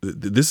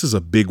this is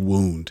a big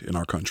wound in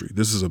our country.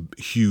 This is a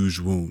huge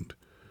wound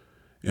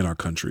in our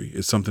country.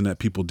 It's something that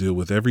people deal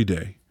with every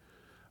day.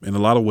 In a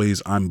lot of ways,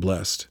 I'm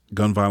blessed.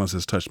 Gun violence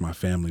has touched my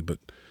family,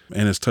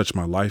 and it's touched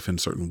my life in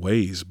certain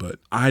ways, but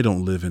I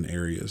don't live in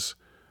areas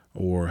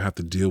or have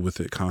to deal with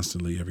it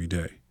constantly every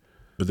day.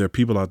 But there are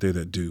people out there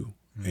that do,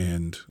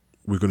 and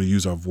we're going to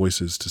use our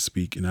voices to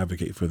speak and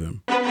advocate for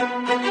them.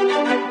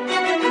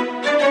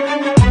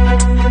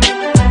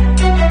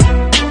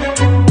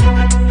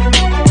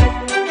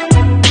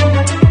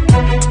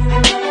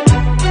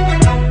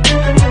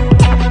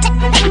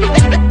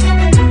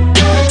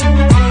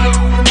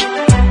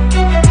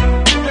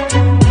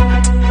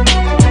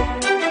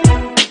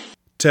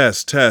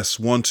 Test,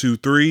 1, 2,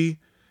 3.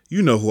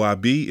 You know who I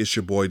be. It's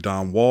your boy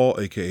Don Wall,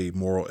 aka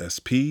Moral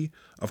SP.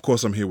 Of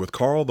course, I'm here with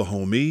Carl, the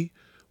homie.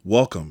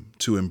 Welcome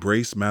to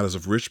Embrace Matters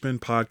of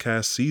Richmond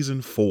podcast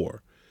season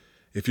 4.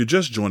 If you're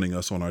just joining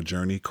us on our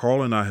journey,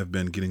 Carl and I have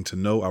been getting to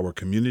know our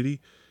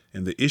community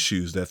and the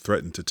issues that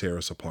threaten to tear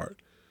us apart.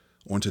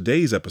 On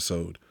today's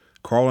episode,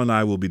 Carl and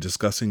I will be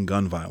discussing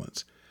gun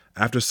violence.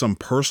 After some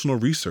personal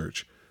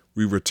research,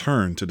 we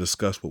return to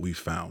discuss what we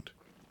found.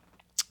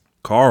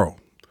 Carl,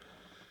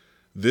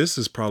 this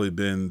has probably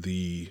been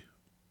the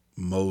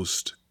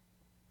most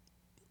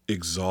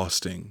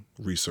exhausting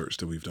research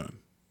that we've done.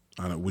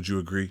 I don't know, would you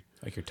agree?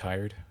 Like you're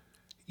tired?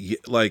 Yeah,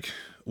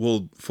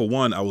 well, for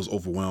one, I was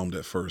overwhelmed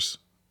at first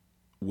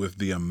with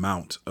the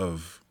amount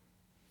of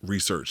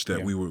research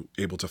that we were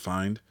able to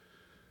find.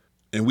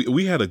 And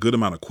we had a good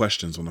amount of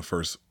questions on the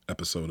first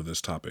episode of this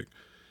topic.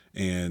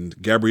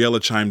 And Gabriella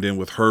chimed in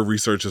with her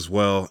research as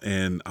well.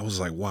 And I was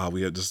like, wow,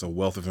 we had just a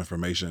wealth of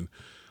information.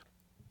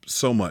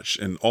 So much,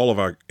 and all of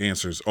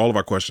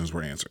our questions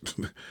were answered.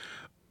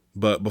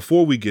 But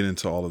before we get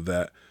into all of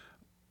that,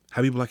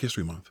 happy Black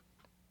History Month.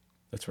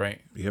 That's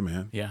right. Yeah,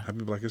 man. Yeah.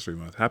 Happy Black History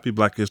Month. Happy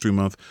Black History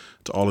Month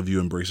to all of you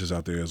embracers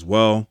out there as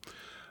well.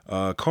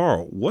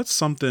 Carl, what's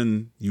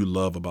something you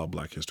love about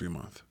Black History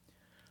Month?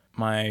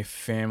 My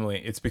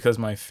family. It's because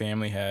my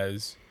family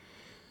has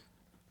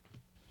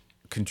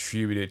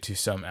contributed to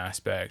some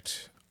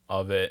aspect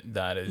of it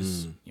that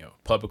is,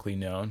 publicly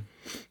known.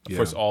 Of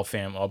course, all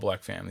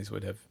Black families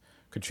would have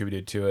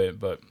contributed to it,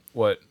 but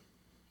what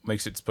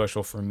makes it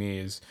special for me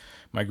is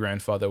my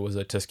grandfather was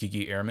a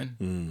Tuskegee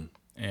Airman,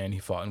 and he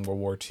fought in World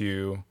War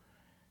II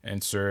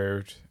and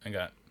served. I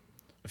got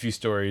a few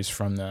stories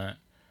from that,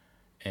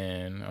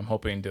 and I'm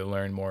hoping to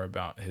learn more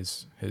about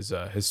his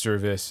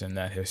service and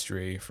that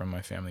history from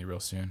my family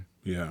real soon.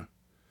 Yeah,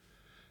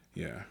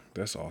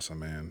 that's awesome,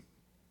 man.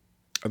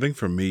 I think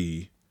for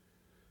me,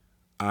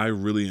 I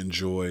really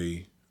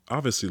enjoy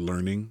obviously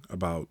learning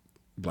about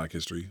Black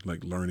history,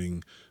 like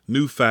learning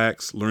new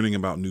facts, learning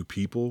about new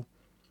people.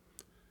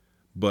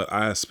 But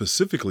I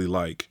specifically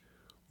like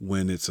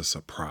when it's a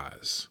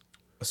surprise.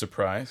 A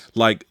surprise?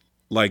 Like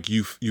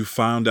you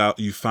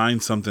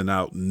find something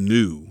out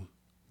new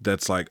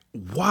that's like,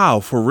 wow,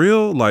 for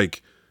real?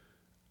 Like,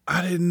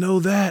 I didn't know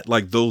that.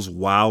 Like those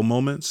wow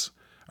moments.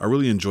 I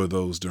really enjoy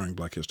those during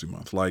Black History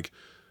Month. Like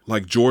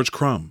George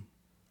Crumb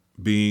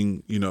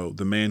being,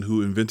 the man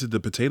who invented the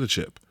potato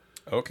chip.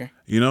 Okay.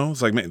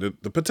 It's like, man,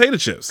 the potato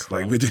chips.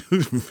 Crumb.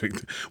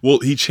 Well,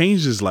 he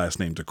changed his last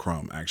name to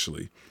Crumb,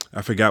 actually.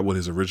 I forgot what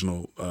his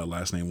original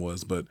last name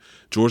was, but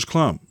George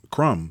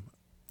Crumb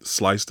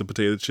sliced the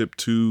potato chip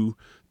too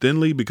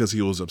thinly because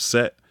he was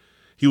upset.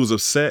 He was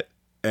upset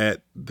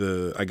at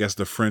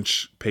the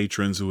French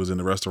patrons who was in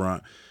the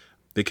restaurant.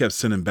 They kept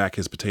sending back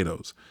his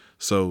potatoes.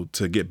 So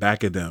to get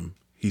back at them,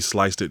 he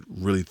sliced it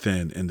really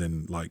thin and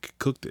then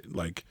cooked it,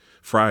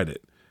 fried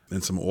it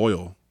in some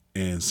oil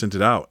and sent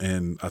it out.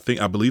 And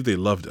I believe they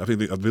loved it. I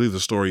believe the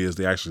story is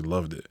they actually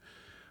loved it.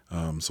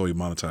 So he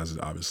monetized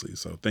it, obviously.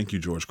 So thank you,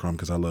 George Crumb,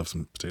 because I love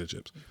some potato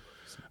chips.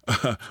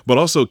 But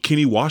also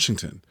Kenneth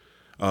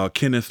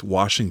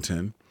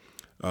Washington.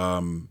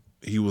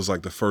 He was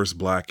like the first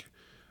Black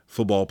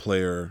football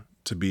player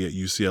to be at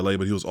UCLA,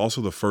 but he was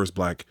also the first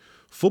Black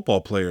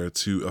football player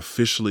to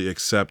officially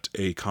accept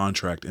a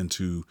contract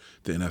into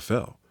the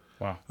NFL.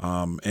 Wow.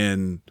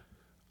 And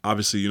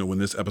obviously, when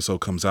this episode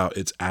comes out,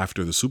 it's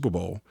after the Super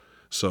Bowl.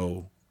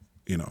 So,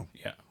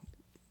 Yeah.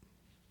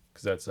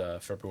 Because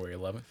that's February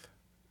 11th.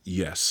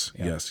 Yes.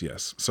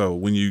 So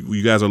when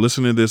you guys are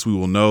listening to this, we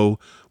will know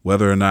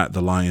whether or not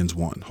the Lions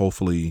won.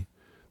 Hopefully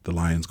the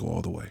Lions go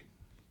all the way.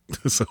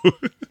 So,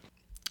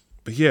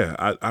 but yeah,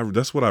 I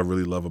that's what I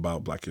really love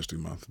about Black History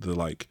Month.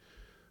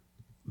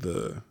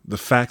 The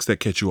facts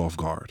that catch you off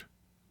guard.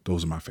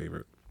 Those are my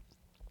favorite.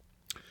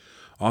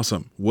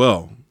 Awesome.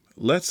 Well,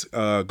 let's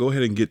go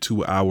ahead and get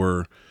to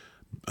our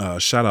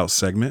shout out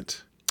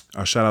segment.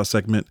 Our shout out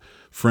segment,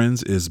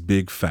 friends, is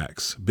Big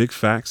Facts. Big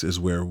Facts is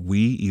where we,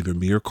 either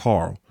me or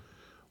Carl,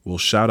 will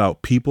shout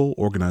out people,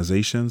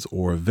 organizations,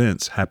 or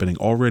events happening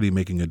already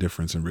making a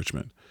difference in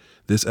Richmond.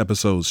 This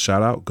episode's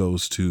shout out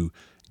goes to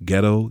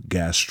Ghetto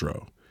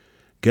Gastro.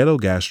 Ghetto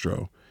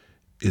Gastro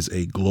is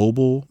a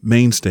global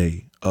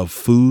mainstay of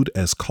food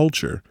as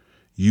culture,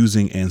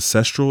 using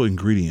ancestral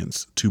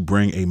ingredients to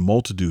bring a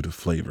multitude of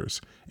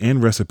flavors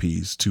and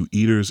recipes to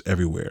eaters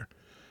everywhere.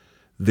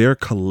 Their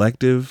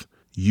collective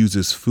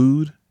uses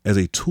food as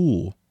a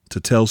tool to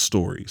tell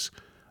stories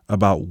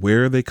about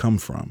where they come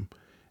from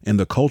and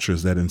the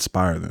cultures that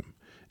inspire them,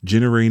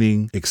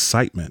 generating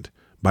excitement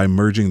by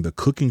merging the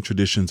cooking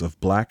traditions of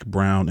Black,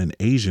 brown, and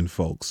Asian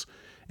folks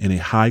in a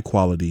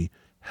high-quality,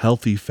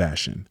 healthy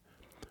fashion.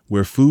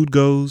 Where food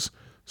goes,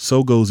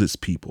 so goes its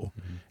people.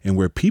 And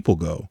where people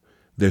go,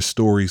 their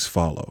stories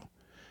follow.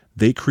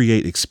 They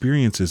create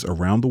experiences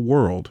around the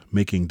world,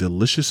 making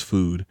delicious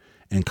food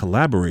and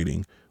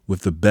collaborating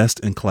with the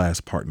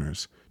best-in-class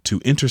partners to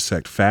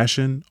intersect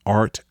fashion,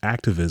 art,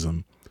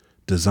 activism,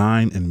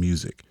 design, and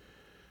music,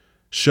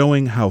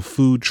 showing how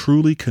food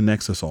truly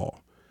connects us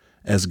all.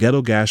 As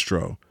Ghetto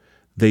Gastro,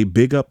 they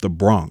big up the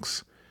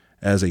Bronx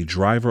as a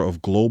driver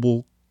of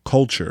global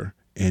culture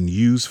and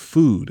use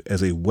food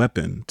as a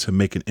weapon to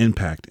make an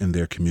impact in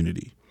their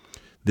community.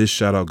 This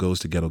shout out goes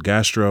to Ghetto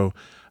Gastro.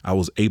 I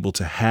was able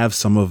to have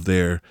some of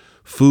their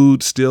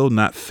food, still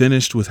not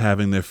finished with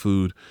having their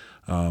food.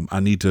 I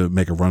need to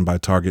make a run by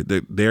Target.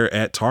 They're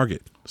at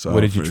Target. So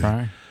what did you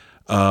try?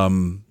 Well,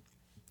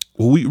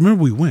 we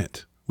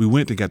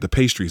went and got the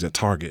pastries at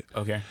Target.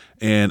 Okay.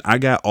 And I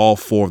got all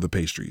 4 of the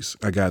pastries.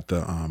 I got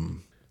the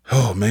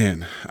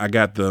I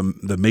got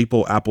the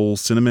maple apple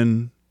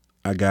cinnamon,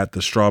 I got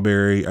the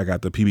strawberry, I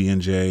got the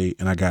PB&J,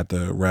 and I got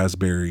the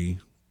raspberry,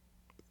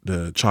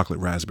 the chocolate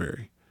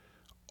raspberry.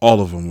 All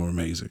of them were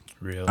amazing.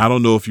 Really? I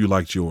don't know if you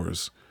liked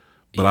yours,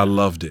 but I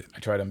loved it. I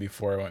tried them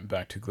before I went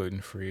back to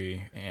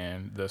gluten-free,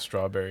 and the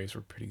strawberries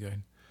were pretty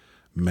good.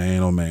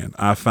 Man, oh man.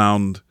 I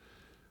found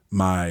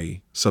my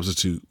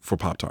substitute for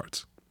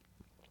Pop-Tarts.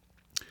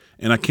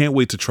 And I can't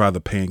wait to try the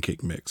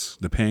pancake mix,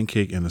 the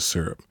pancake and the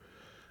syrup.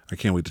 I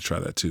can't wait to try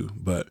that too.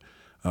 But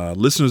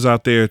listeners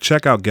out there,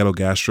 check out Ghetto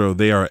Gastro.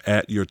 They are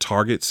at your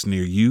Targets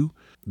near you.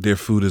 Their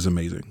food is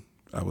amazing.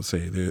 I would say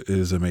it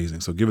is amazing.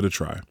 So give it a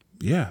try.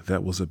 Yeah,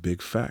 that was a big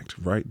fact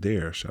right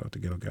there. Shout out to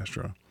Ghetto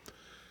Gastro.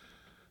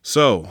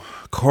 So,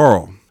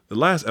 Carl, the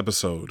last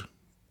episode,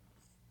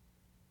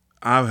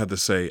 I have to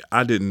say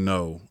I didn't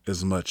know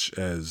as much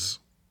as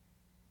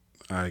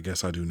I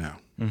guess I do now.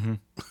 Mm-hmm.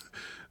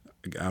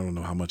 I don't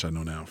know how much I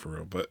know now for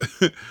real, but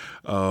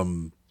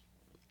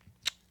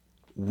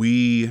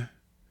we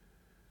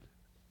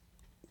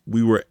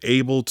were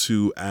able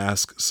to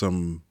ask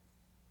some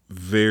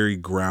very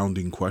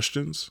grounding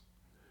questions,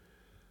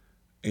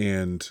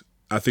 and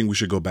I think we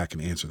should go back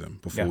and answer them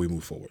before we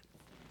move forward.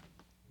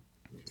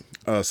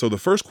 So the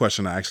first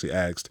question I actually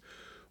asked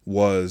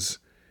was,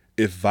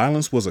 if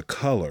violence was a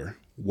color,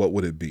 what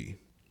would it be?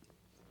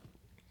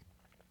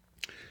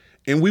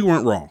 And we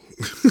weren't wrong.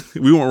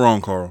 We weren't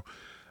wrong, Carl.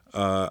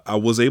 I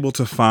was able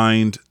to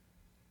find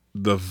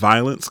the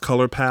violence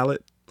color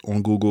palette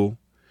on Google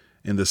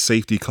and the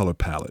safety color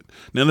palette.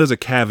 Now, there's a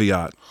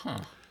caveat.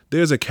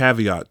 There's a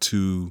caveat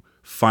to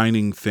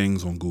finding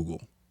things on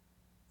Google.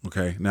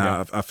 Okay.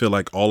 Now, I feel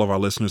like all of our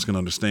listeners can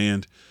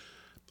understand.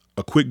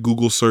 A quick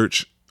Google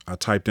search, I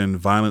typed in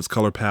violence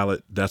color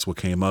palette. That's what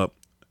came up.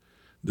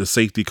 The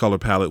safety color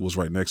palette was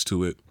right next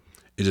to it.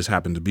 It just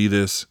happened to be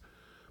this.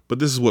 But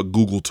this is what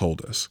Google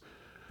told us.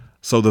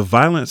 So the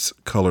violence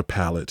color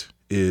palette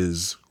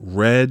is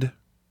red,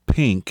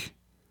 pink,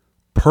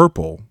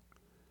 purple,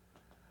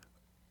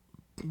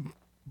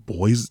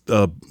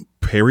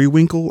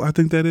 periwinkle, I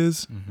think that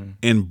is,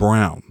 and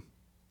brown.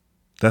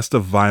 That's the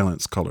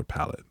violence color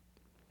palette.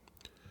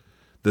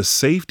 The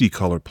safety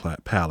color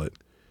palette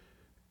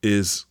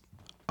is,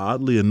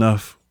 oddly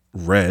enough,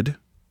 red,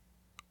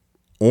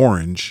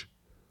 orange,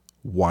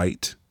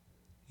 white,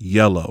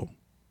 yellow,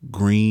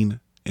 green,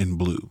 and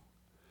blue.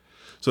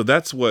 So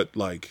that's what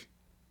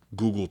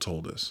Google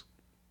told us.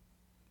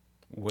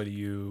 How do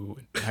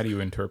you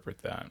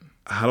interpret that?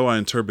 How do I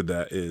interpret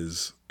that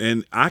is,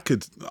 and I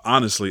could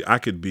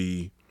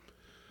be,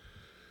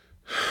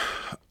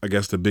 I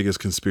guess, the biggest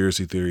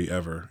conspiracy theory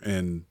ever.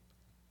 And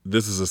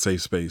this is a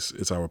safe space.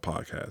 It's our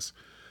podcast.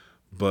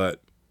 But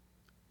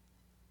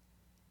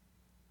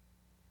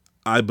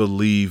I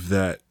believe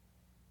that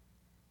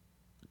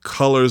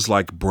colors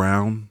like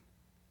brown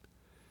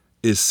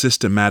is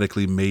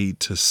systematically made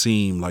to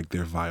seem like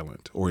they're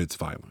violent or it's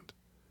violent.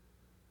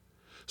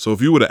 So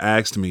if you would have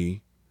asked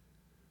me,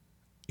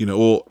 you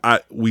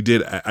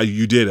did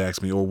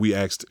ask me, or we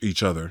asked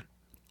each other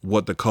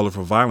what the color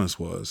for violence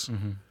was.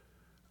 Mm-hmm.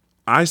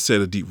 I said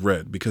a deep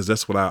red because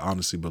that's what I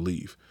honestly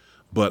believe.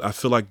 But I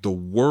feel like the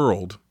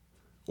world,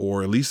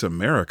 or at least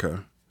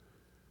America,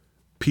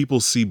 people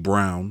see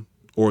brown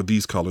or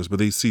these colors, but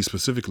they see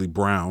specifically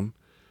brown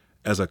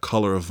as a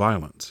color of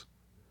violence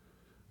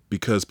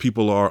because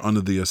people are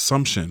under the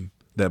assumption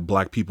that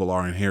black people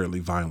are inherently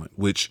violent,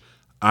 which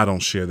I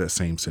don't share that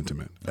same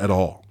sentiment at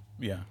all.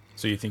 Yeah.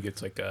 So you think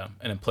it's like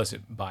an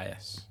implicit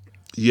bias?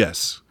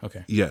 Yes.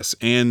 Okay. Yes.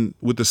 And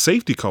with the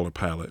safety color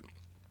palette,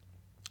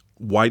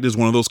 white is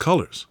one of those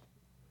colors.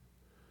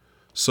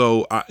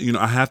 So I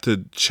have to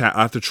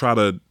try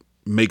to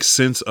make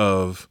sense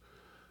of,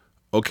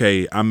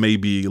 okay, I may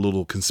be a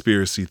little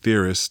conspiracy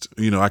theorist.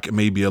 I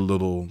may be a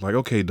little like,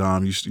 okay,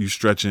 Dom, you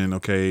stretching.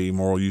 Okay,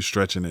 Moral, you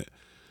stretching it.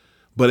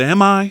 But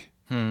am I?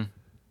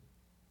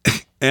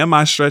 Am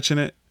I stretching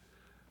it?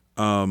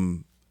 Now,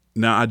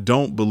 I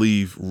don't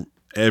believe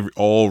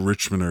all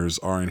Richmonders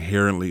are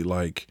inherently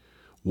like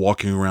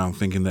walking around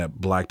thinking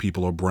that black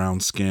people or brown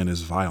skin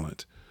is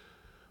violent.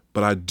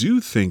 But I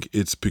do think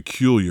it's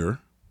peculiar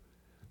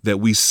that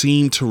we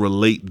seem to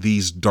relate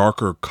these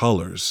darker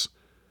colors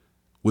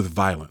with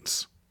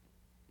violence,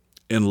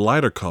 and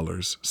lighter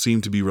colors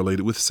seem to be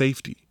related with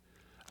safety.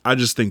 I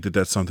just think that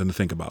that's something to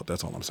think about.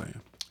 That's all I'm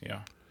saying.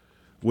 Yeah.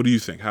 What do you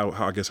think?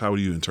 How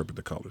do you interpret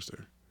the colors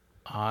there?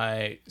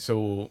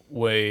 The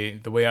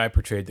way I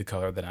portrayed the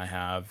color that I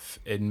have,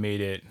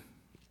 it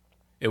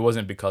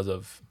wasn't because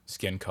of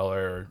skin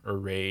color or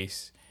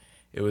race.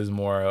 It was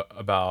more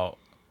about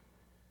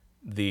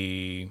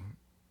the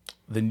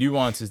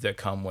nuances that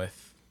come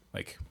with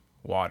like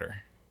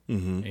water.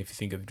 Mm-hmm. If you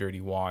think of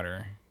dirty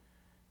water,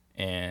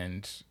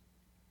 and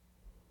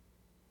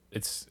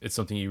it's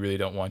something you really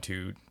don't want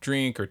to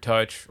drink or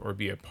touch or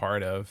be a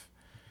part of,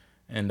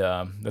 and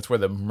that's where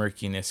the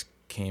murkiness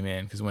came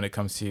in. Because when it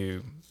comes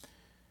to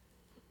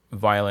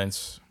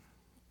violence,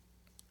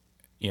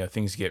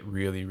 things get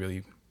really,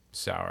 really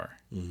sour.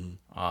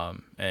 Mm-hmm.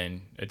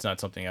 And it's not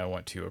something I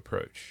want to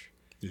approach.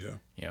 Yeah.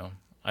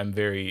 I'm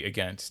very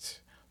against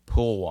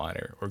pool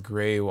water or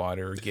gray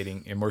water or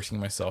immersing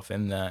myself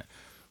in that.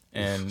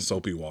 And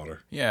soapy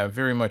water. Yeah,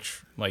 very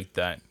much like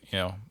that.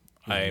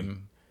 Mm-hmm.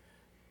 I'm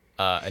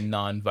a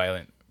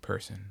non-violent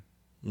person.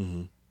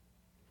 Mm-hmm.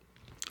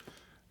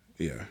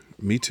 Yeah,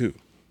 me too.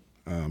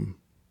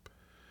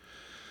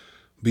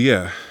 But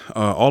yeah,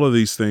 all of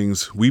these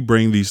things, we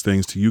bring these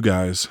things to you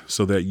guys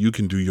so that you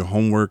can do your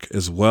homework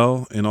as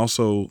well. And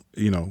also,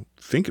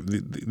 think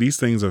these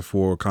things are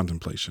for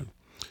contemplation.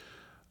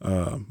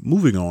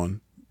 Moving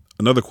on,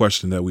 another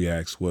question that we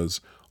asked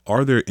was,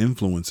 are there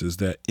influences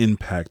that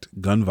impact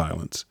gun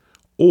violence,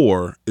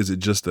 or is it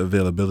just the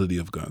availability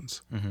of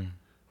guns?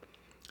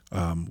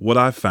 Mm-hmm. What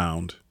I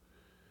found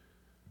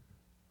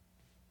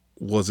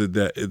was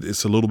that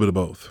it's a little bit of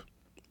both.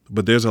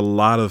 But there's a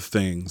lot of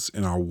things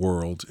in our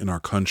world, in our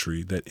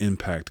country, that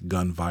impact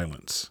gun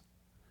violence.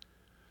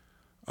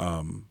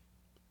 Now,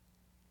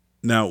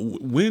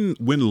 when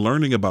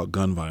learning about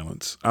gun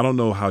violence, I don't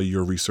know how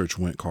your research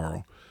went,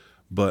 Carl,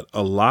 but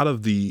a lot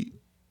of the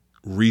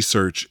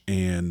research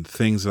and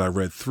things that I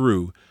read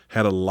through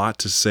had a lot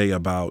to say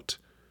about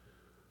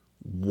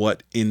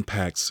what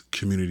impacts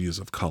communities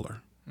of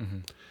color. Mm-hmm.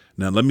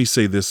 Now, let me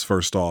say this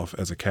first off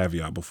as a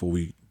caveat before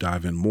we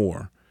dive in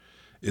more,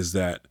 is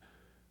that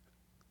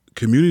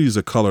communities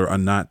of color are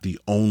not the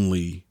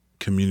only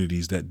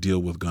communities that deal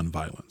with gun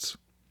violence.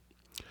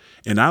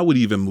 And I would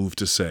even move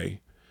to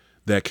say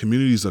that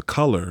communities of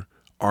color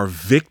are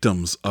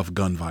victims of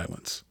gun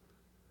violence.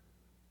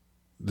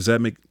 Does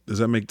that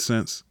make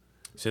sense?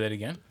 Say that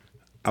again.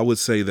 I would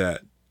say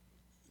that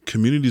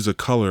communities of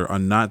color are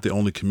not the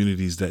only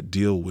communities that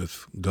deal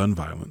with gun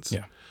violence.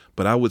 Yeah.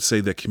 But I would say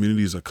that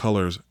communities of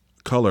color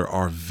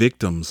are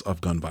victims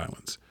of gun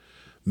violence,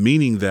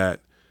 meaning that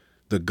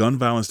the gun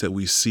violence that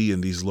we see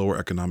in these lower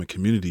economic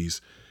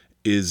communities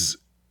is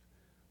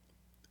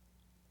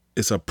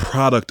a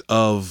product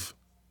of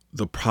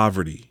the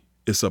poverty.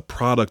 It's a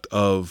product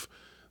of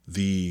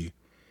the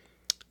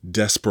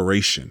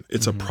desperation.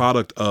 It's a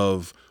product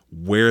of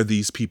where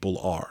these people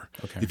are.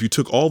 Okay. If you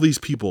took all these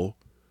people,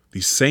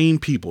 these same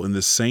people in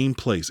the same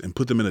place, and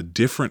put them in a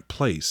different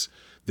place,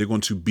 they're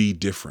going to be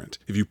different.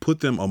 If you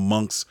put them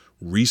amongst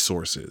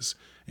resources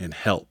and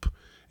help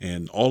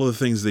and all of the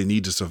things they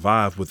need to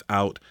survive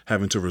without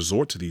having to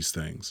resort to these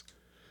things,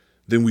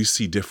 then we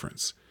see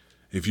difference.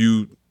 If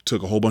you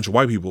took a whole bunch of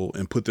white people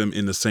and put them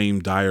in the same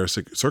dire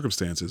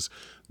circumstances,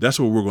 that's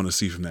what we're going to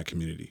see from that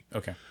community.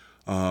 Okay.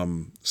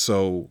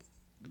 So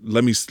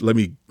let me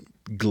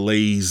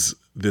glaze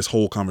this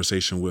whole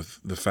conversation with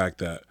the fact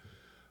that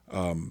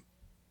a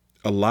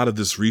lot of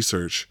this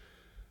research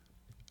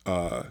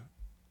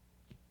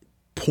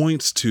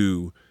points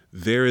to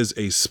there is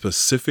a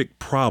specific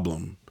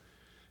problem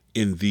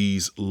in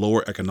these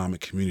lower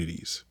economic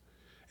communities.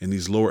 In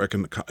these lower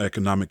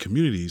economic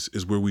communities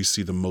is where we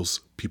see the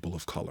most people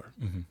of color,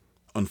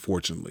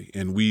 unfortunately.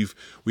 And we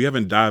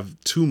haven't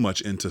dived too much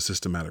into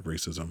systematic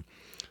racism,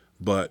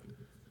 but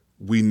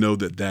we know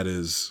that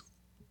is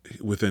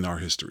within our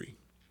history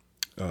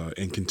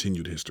and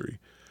continued history.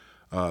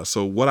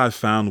 So what I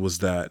found was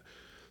that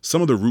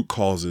some of the root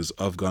causes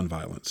of gun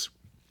violence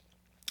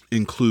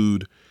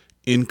include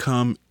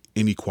income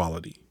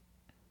inequality,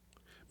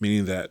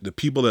 meaning that the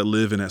people that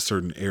live in that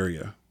certain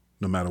area,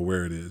 no matter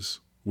where it is,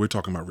 we're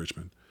talking about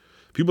Richmond,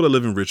 people that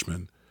live in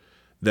Richmond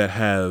that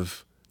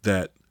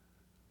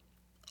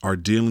are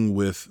dealing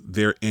with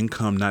their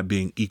income not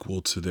being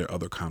equal to their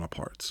other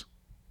counterparts.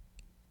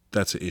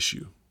 That's an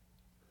issue.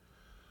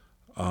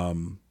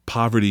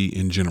 Poverty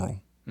in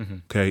general,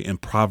 okay,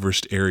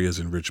 impoverished areas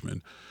in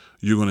Richmond,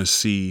 you're going to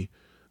see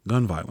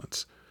gun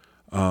violence.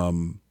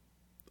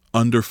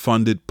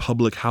 Underfunded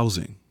public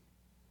housing.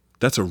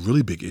 That's a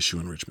really big issue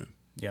in Richmond.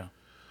 Yeah.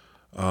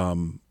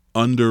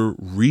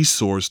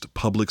 Under-resourced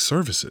public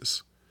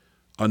services.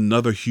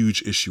 Another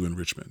huge issue in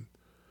Richmond.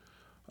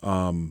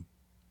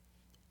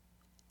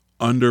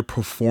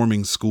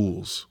 underperforming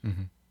schools.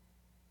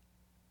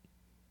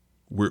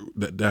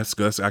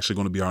 That's actually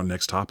going to be our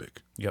next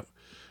topic. Yep.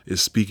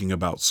 Is speaking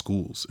about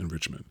schools in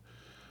Richmond.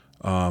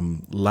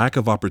 Lack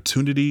of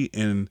opportunity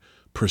and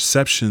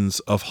perceptions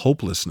of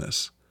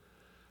hopelessness.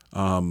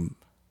 And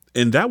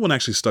that one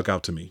actually stuck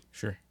out to me.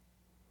 Sure.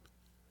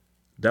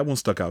 That one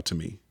stuck out to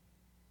me.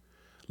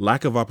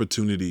 Lack of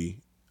opportunity,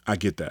 I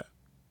get that.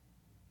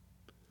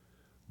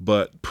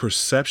 But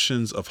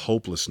perceptions of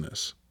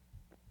hopelessness.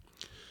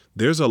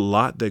 There's a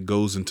lot that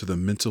goes into the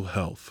mental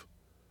health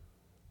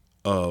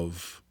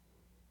of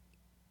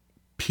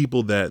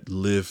people that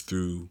live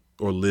through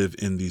or live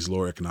in these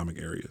lower economic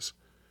areas.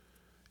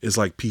 It's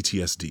like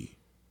PTSD.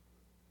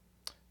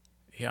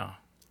 Yeah.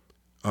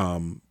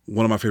 One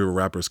of my favorite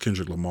rappers,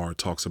 Kendrick Lamar,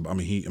 talks about.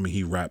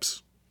 He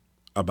raps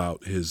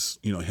about his,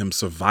 him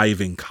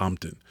surviving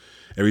Compton.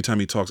 Every time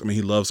he talks,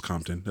 he loves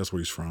Compton. That's where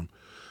he's from.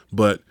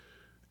 But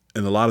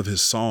in a lot of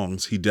his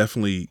songs, he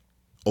definitely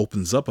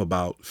opens up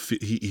about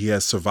he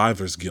has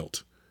survivor's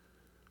guilt.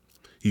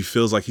 He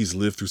feels like he's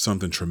lived through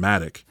something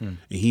traumatic, and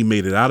he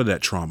made it out of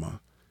that trauma,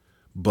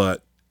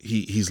 but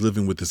he's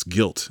living with this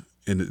guilt,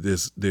 and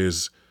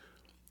there's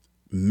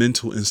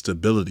mental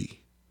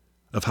instability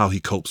of how he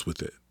copes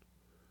with it.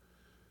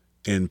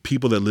 And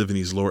people that live in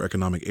these lower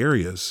economic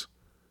areas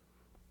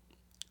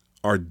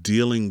are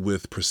dealing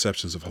with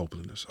perceptions of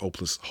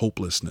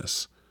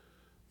hopelessness,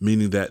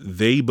 meaning that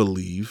they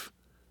believe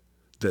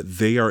that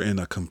they are in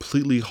a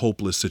completely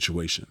hopeless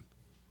situation.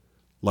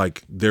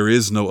 Like there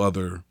is no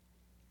other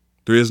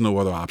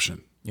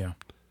option. Yeah.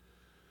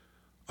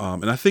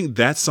 And I think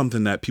that's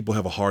something that people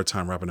have a hard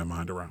time wrapping their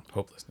mind around.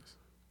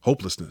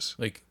 Hopelessness.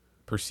 Like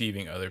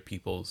perceiving other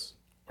people's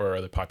or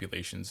other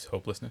populations'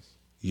 hopelessness.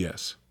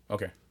 Yes.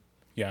 Okay.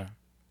 Yeah.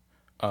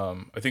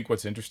 I think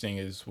what's interesting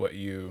is what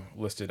you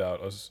listed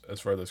out as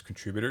far as those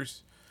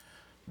contributors.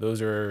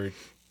 Those are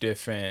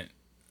different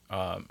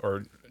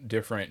or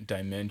different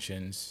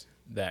dimensions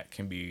that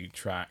can be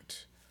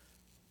tracked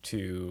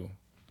to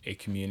a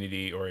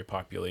community or a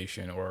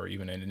population or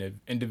even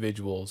an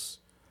individual's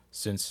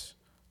sense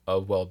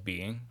of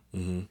well-being,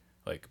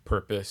 like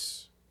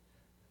purpose,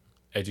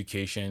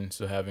 education.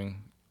 So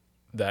having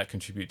that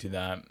contribute to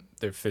that,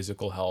 their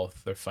physical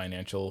health, their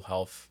financial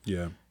health,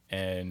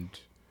 and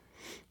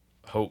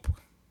hope,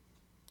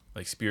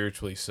 like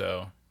spiritually.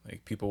 So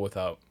like people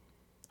without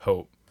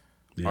hope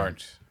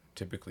aren't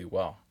typically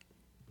well.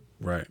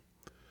 Right.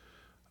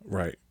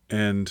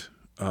 And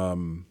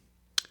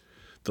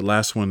the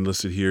last one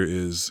listed here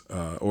is,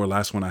 or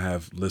last one I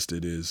have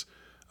listed is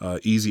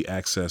easy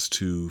access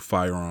to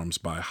firearms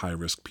by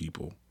high-risk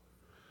people.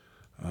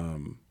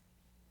 And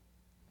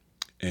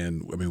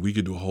we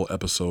could do a whole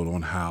episode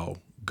on how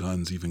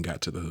guns even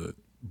got to the hood,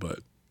 but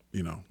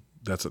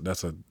that's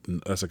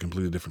a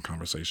completely different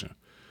conversation.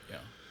 Yeah.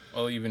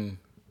 Well, even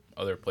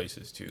other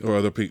places too. Or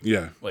other people.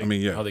 Yeah. Like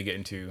how they get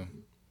into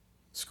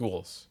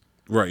schools.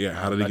 Right. Yeah.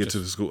 How do they get to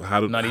the school? How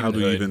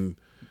do even?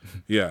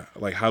 Yeah.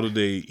 Like how do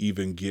they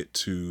even get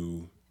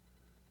to?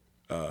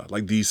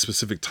 Like these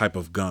specific type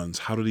of guns.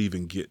 How do they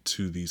even get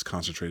to these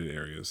concentrated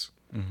areas?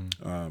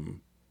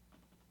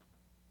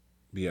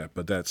 Yeah.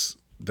 But that's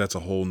a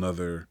whole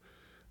nother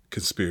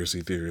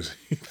conspiracy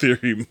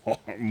theory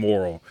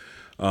moral.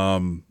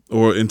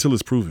 Or until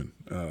it's proven.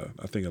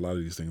 I think a lot of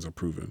these things are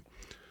proven.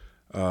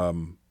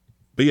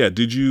 But yeah,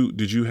 did you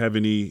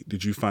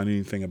find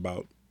anything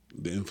about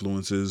the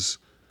influences?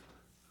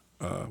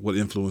 What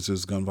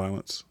influences gun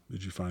violence?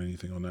 Did you find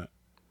anything on that?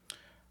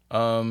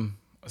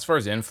 As far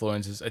as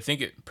influences, I think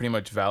it pretty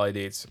much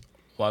validates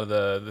a lot of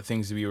the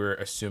things that we were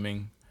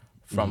assuming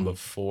from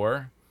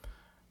before,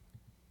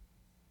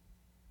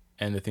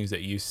 and the things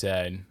that you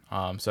said.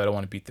 So I don't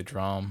want to beat the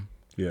drum.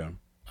 Yeah.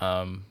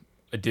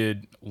 I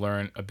did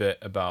learn a bit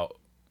about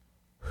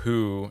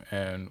who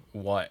and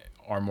what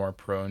are more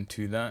prone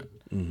to that.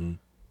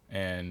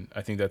 And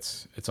I think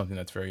it's something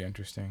that's very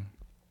interesting.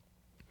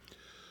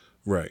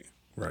 Right.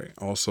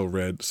 Also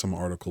read some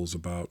articles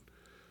about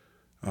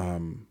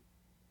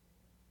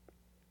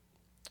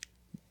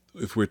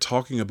if we're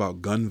talking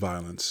about gun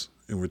violence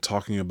and we're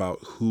talking about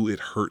who it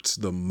hurts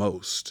the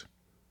most,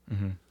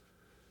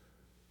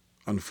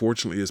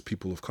 unfortunately, is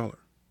people of color.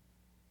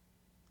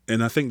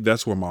 And I think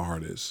that's where my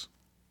heart is.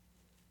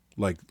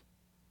 Like,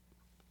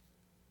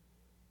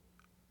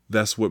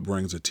 that's what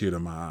brings a tear to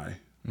my eye.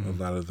 A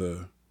lot of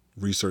the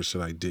research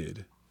that I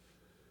did.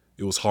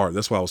 It was hard.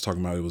 That's why I was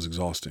talking about it was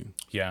exhausting.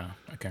 Yeah.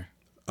 Okay.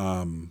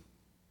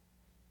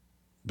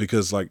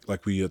 Because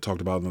like we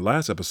talked about in the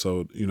last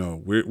episode,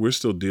 we're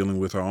still dealing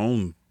with our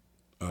own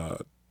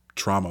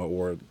trauma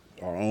or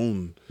our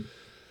own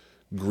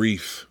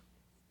grief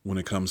when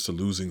it comes to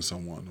losing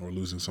someone or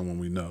losing someone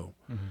we know.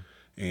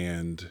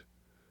 And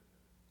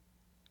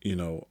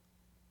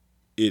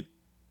it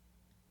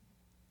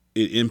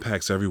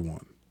impacts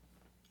everyone,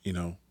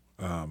 no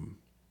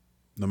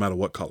matter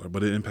what color,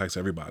 but it impacts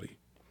everybody.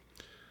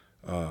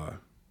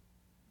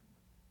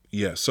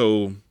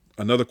 So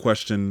another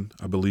question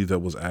I believe that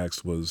was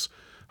asked was,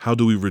 how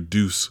do we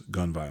reduce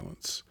gun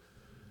violence?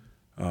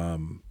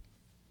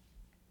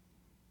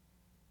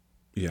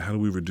 how do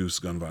we reduce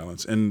gun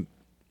violence? And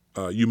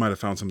you might have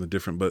found something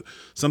different, but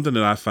something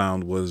that I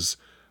found was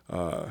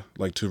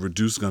like to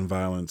reduce gun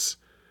violence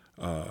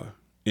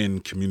in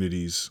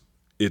communities.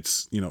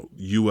 It's,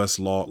 U.S.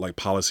 law, like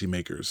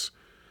policymakers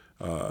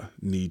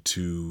need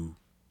to,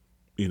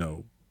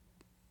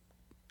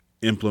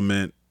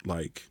 implement,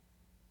 like,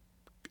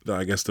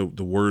 I guess the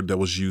word that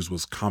was used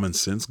was common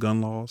sense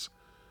gun laws.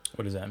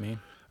 What does that mean?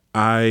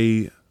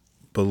 I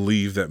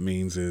believe that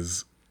means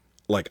is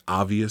like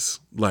obvious,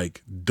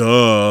 like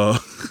duh.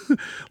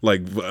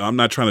 Like, I'm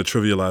not trying to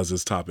trivialize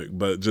this topic,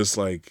 but just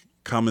like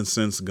common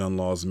sense gun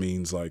laws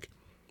means like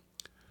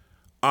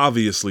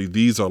obviously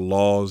these are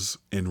laws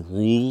and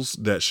rules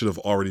that should have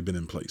already been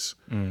in place.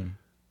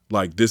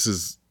 Like, this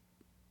is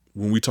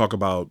when we talk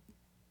about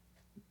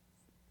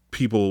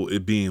people,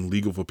 it being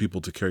legal for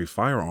people to carry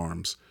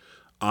firearms,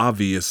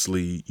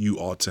 obviously you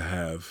ought to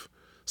have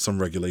some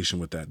regulation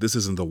with that. This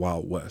isn't the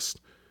Wild West,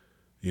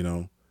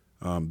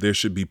 there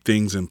should be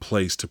things in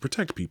place to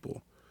protect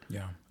people.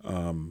 Yeah.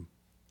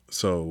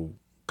 So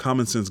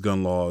common sense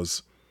gun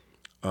laws,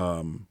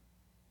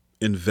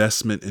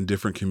 investment in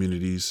different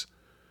communities,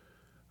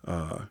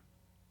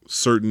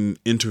 certain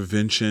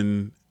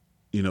intervention,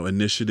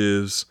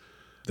 initiatives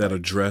that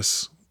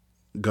address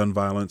gun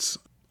violence.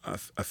 I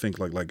think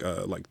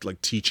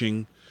like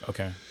teaching.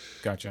 Okay,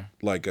 gotcha.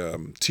 Like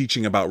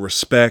teaching about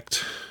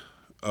respect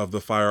of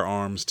the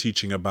firearms,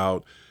 teaching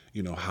about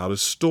how to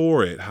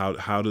store it,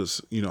 how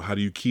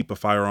do you keep a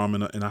firearm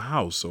in a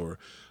house, or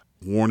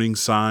warning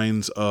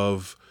signs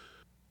of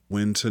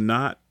when to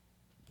not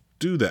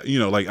do that.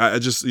 I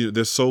just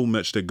there's so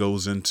much that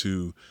goes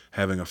into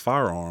having a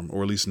firearm,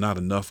 or at least not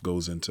enough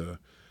goes into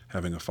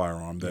having a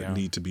firearm that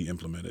need to be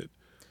implemented.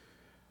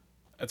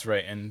 That's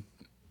right, and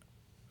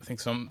I think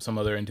some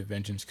other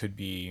interventions could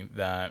be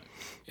that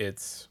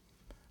it's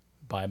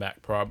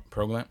buyback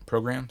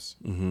programs.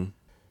 Mm-hmm.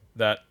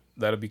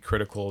 That'll be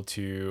critical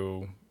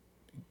to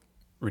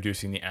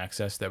reducing the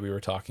access that we were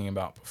talking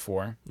about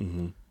before.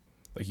 Mm-hmm.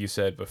 Like you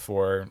said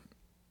before,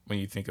 when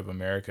you think of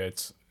America,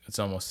 it's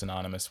almost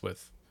synonymous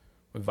with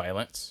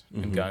violence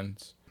and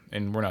guns.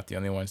 And we're not the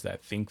only ones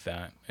that think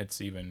that.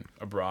 It's even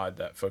abroad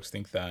that folks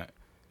think that,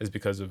 is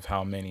because of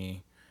how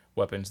many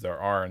weapons there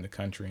are in the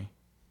country.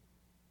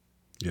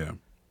 Yeah.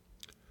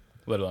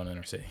 Let alone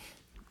inner city.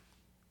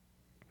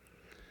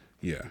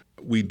 Yeah.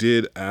 We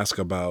did ask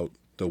about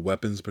the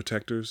weapons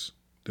detectors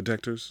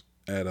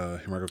at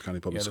Henrico County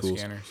Public Schools.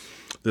 Scanners.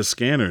 The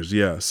scanners,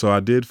 yeah. So I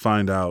did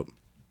find out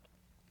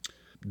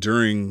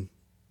during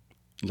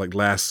like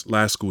last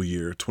school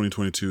year,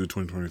 2022,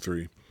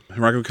 2023,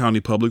 Henrico County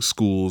Public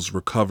Schools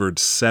recovered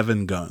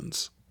 7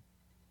 guns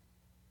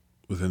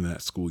within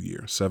that school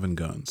year. 7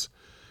 guns.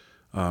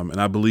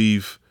 And I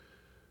believe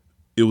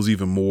it was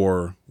even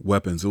more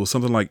weapons. It was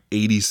something like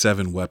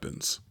 87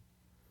 weapons.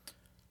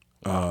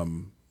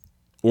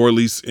 Or at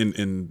least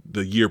in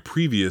the year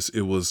previous,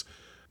 it was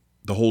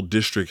the whole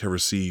district had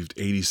received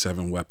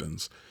 87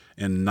 weapons,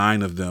 and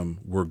 9 of them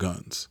were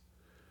guns.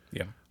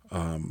 Yeah.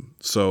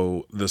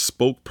 So the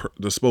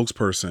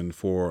spokesperson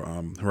for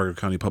Henrico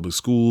County Public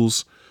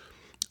Schools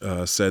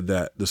said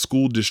that the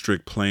school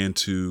district planned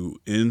to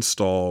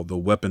install the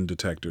weapon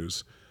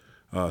detectors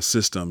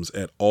systems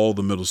at all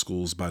the middle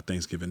schools by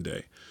Thanksgiving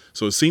Day.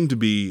 So it seemed to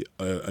be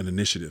an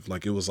initiative.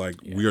 Like, it was like,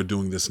 we are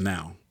doing this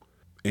now.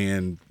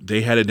 And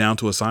they had it down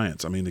to a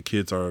science. I mean, the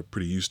kids are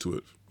pretty used to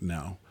it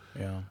now.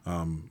 Yeah.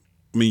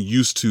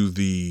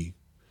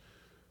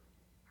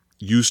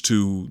 Used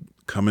to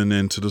coming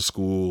into the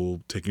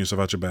school, taking yourself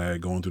out your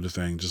bag, going through the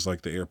thing, just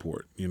like the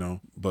airport,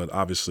 But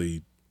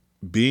obviously,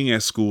 being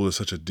at school is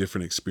such a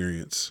different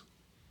experience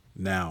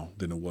now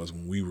than it was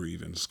when we were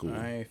even in school.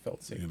 I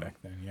felt safe back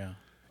then, yeah.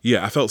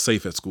 Yeah, I felt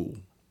safe at school.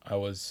 I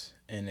was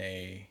in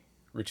a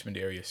Richmond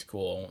area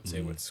school. I won't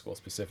say what school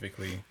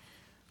specifically.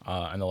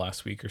 In the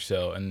last week or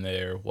so, and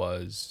there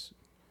was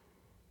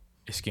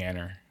a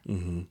scanner.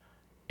 Mm-hmm.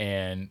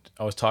 And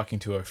I was talking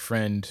to a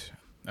friend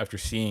after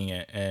seeing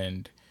it,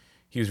 and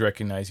he was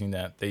recognizing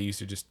that they used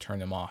to just turn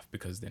them off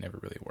because they never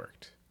really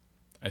worked.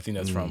 I think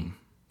that's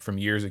from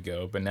years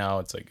ago, but now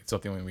it's like it's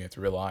something we have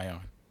to rely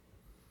on.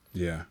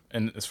 Yeah.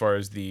 And as far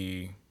as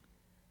the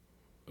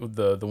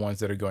ones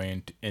that are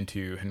going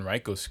into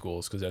Henrico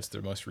schools, because that's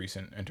their most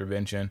recent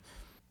intervention,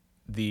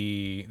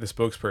 the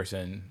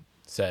spokesperson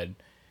said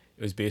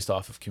it was based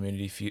off of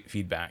community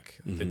feedback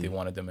that they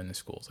wanted them in the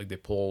schools. Like, they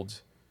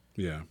polled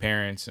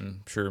parents,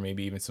 and sure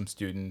maybe even some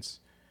students,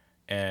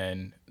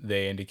 and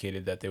they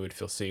indicated that they would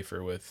feel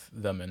safer with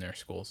them in their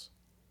schools.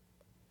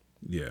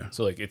 Yeah.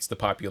 So, like, it's the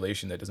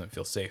population that doesn't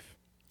feel safe.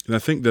 And I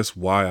think that's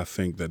why I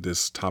think that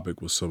this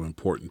topic was so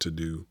important to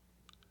do,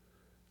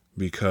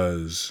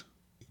 because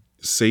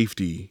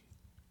safety,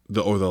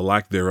 the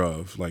lack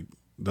thereof, like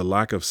the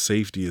lack of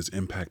safety is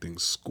impacting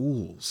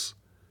schools.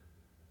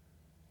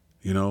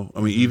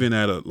 Even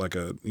at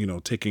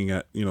taking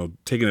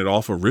it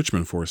off of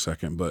Richmond for a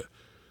second, but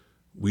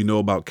we know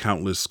about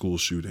countless school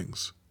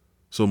shootings,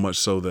 so much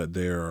so that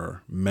there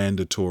are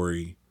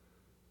mandatory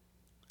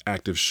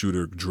active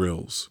shooter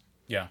drills.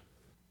 Yeah.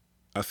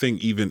 I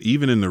think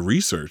even in the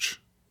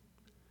research,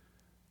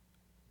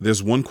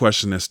 there's one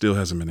question that still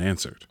hasn't been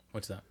answered.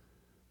 What's that?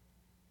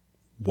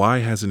 Why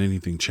hasn't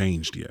anything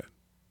changed yet?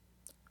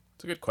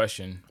 It's a good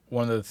question.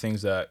 One of the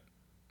things that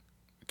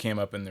came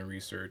up in the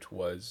research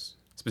was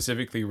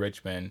specifically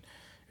Richmond.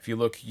 If you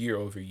look year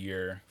over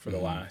year for the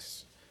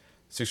last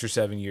 6 or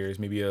 7 years,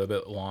 maybe a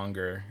bit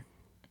longer,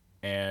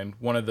 and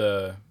one of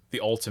the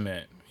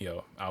ultimate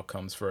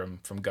outcomes from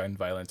gun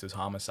violence is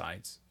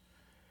homicides.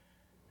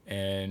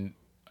 And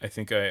I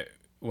think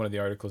one of the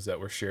articles that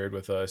were shared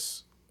with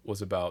us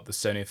was about the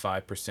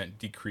 75%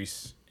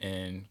 decrease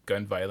in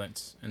gun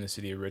violence in the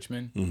city of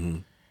Richmond. Mm-hmm.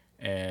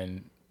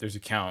 And there's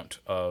a count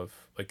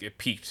of, like, it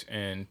peaked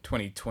in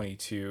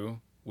 2022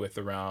 with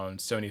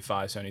around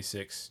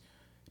 76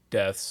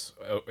 deaths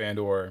and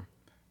or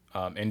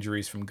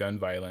injuries from gun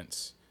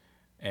violence.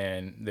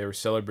 And they were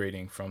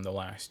celebrating from the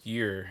last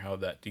year how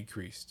that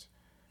decreased.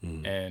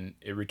 Mm-hmm. And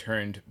it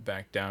returned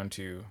back down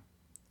to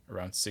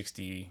around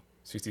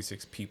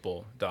 66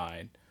 people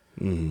died.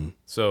 Mm-hmm.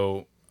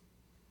 So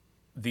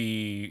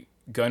the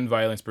gun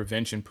violence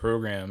prevention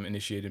program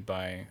initiated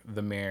by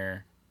the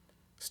mayor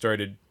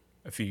started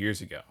a few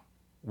years ago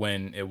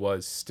when it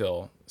was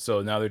still.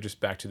 So now they're just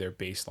back to their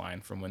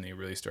baseline from when they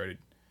really started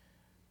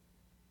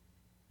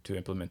to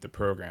implement the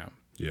program.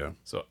 Yeah.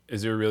 So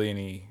is there really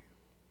any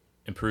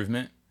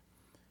improvement?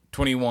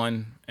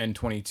 21 and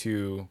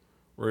 22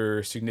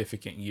 were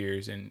significant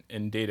years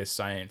in data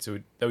science. So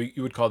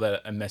you would call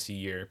that a messy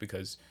year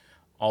because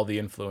all the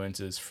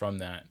influences from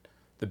that.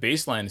 The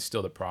baseline is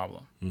still the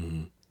problem.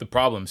 Mm-hmm. The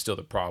problem is still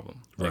the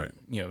problem. Like,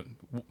 right.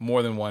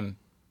 More than one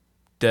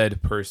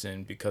dead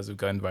person because of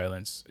gun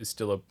violence is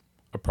still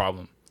a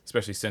problem,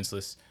 especially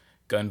senseless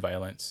gun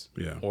violence.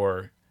 Yeah.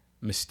 Or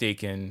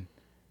mistaken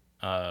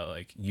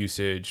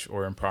usage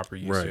or improper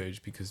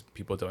usage because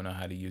people don't know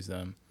how to use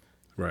them.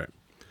 Right.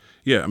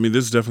 Yeah, I mean,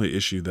 this is definitely an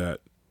issue that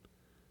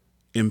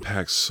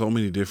impacts so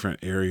many different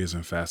areas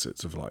and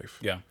facets of life.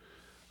 Yeah.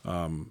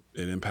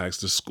 It impacts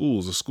the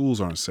schools. The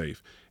schools aren't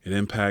safe. It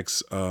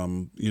impacts,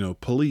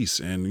 police.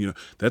 And,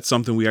 that's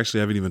something we actually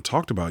haven't even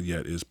talked about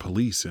yet is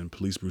police and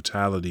police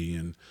brutality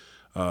and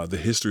the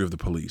history of the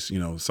police.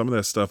 Some of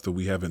that stuff that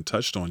we haven't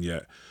touched on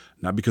yet,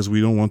 not because we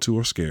don't want to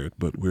or scared,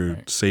 but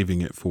we're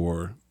saving it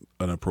for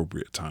an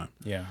appropriate time.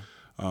 Yeah.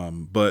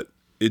 But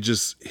it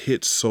just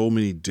hits so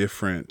many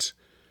different,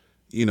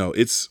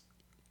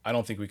 I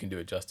don't think we can do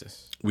it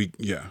justice.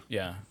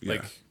 Yeah.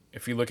 Like,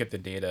 if you look at the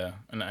data,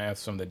 and I have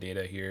some of the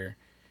data here,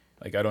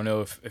 like, I don't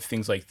know if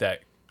things like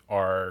that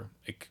are,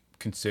 like,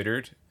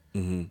 considered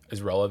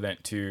as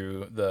relevant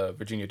to the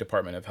Virginia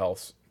Department of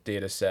Health's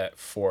data set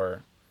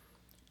for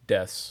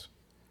deaths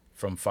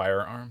from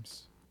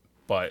firearms,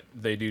 but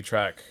they do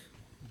track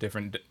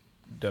different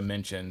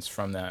dimensions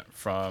from that,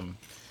 from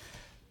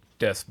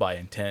deaths by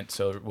intent.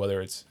 So whether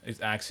it's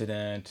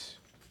accident,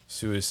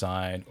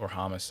 suicide, or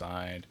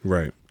homicide.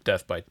 Right.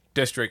 Death by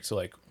district, so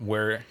like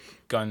where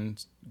gun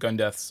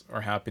deaths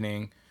are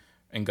happening,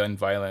 and gun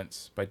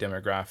violence by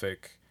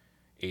demographic,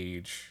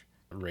 age,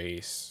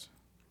 race,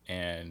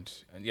 and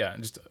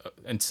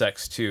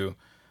sex too.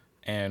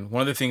 And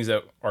one of the things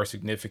that are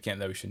significant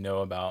that we should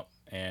know about,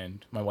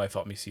 and my wife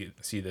helped me see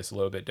this a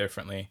little bit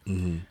differently,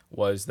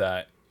 was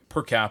that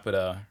per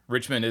capita,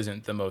 Richmond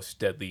isn't the most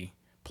deadly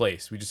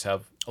place. We just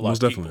have a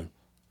lot of people,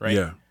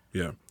 right?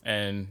 Yeah.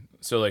 And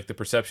so, like, the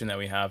perception that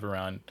we have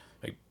around,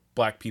 like,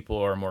 Black people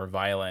are more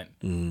violent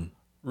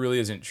really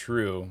isn't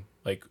true.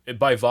 Like,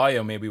 by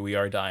volume, maybe we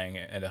are dying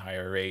at a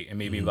higher rate, and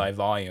maybe by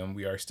volume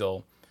we are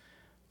still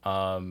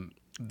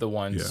the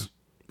ones. Yeah,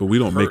 but we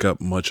don't make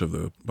up much of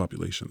the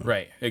population, though.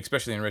 Right?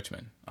 Especially in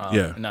Richmond.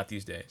 Not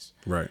these days.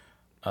 Right.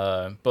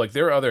 But like,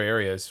 there are other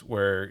areas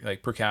where,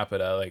 like, per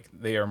capita, like,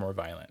 they are more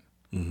violent,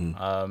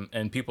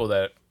 and people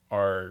that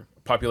are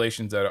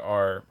populations that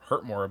are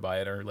hurt more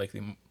by it are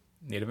likely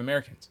Native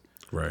Americans.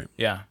 Right.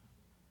 Yeah.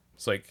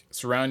 It's like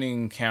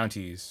surrounding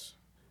counties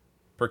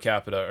per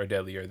capita are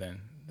deadlier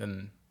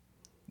than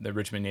the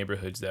Richmond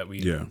neighborhoods that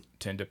we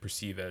tend to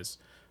perceive as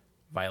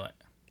violent.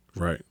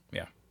 Right.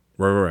 Yeah.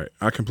 Right.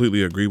 I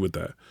completely agree with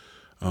that.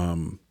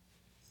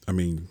 I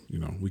mean,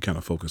 we kind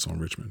of focus on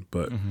Richmond,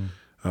 but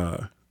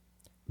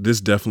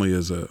this definitely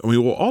is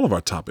all of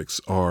our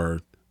topics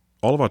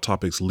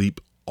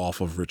leap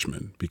off of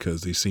Richmond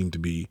because they seem to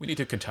be. We need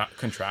to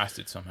contrast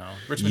it somehow.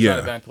 Richmond's not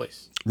a bad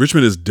place.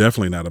 Richmond is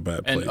definitely not a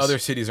bad place. And other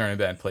cities aren't a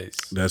bad place.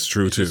 That's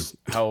true, too. Just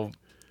how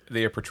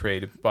they are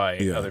portrayed by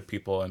other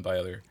people and by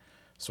other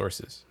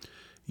sources.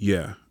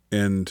 Yeah.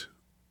 And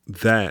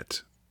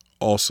that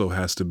also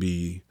has to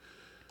be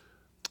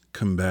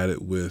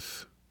combated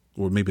with,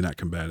 or maybe not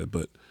combated,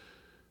 but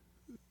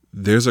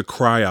there's a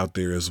cry out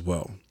there as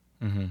well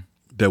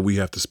that we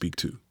have to speak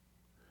to.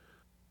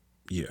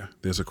 Yeah,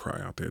 there's a cry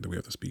out there that we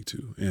have to speak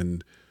to.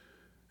 And,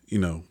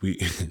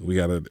 we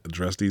got to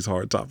address these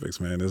hard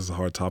topics, man. This is a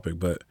hard topic,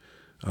 but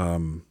I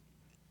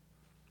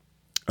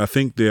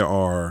think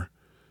there's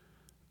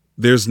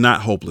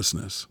not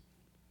hopelessness.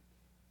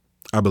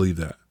 I believe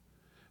that.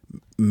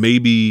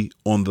 Maybe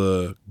on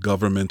the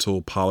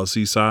governmental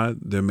policy side,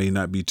 there may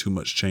not be too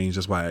much change.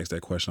 That's why I asked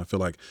that question. I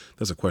feel like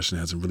that's a question that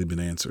hasn't really been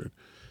answered.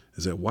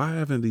 is that why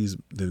haven't these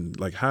been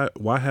like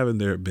why haven't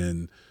there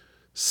been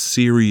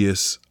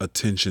serious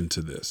attention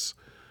to this?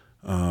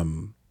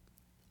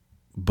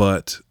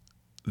 But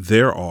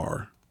there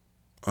are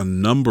a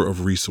number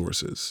of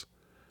resources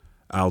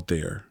out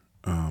there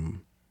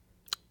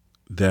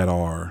that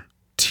are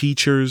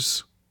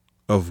teachers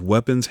of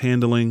weapons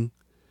handling.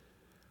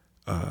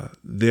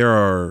 There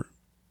are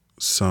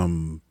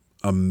some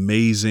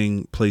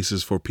amazing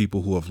places for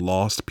people who have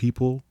lost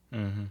people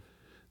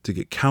to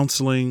get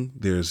counseling.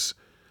 There's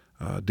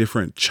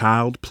different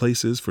child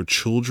places for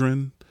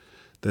children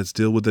that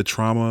deal with the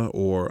trauma,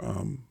 or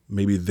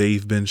maybe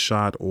they've been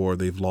shot or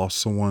they've lost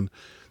someone.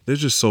 There's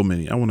just so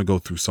many. I want to go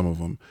through some of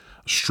them.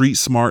 Street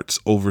Smarts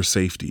Over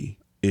Safety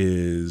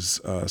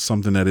is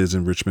something that is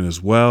in Richmond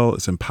as well.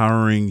 It's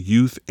empowering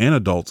youth and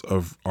adults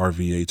of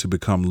RVA to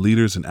become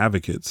leaders and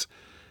advocates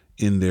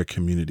in their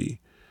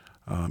community.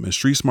 And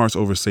Street Smarts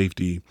Over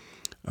Safety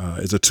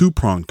is a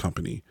two-pronged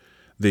company.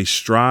 They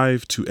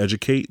strive to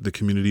educate the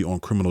community on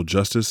criminal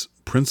justice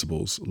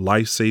principles,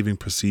 life-saving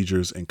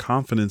procedures, and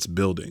confidence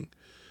building.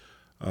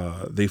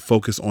 They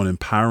focus on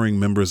empowering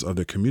members of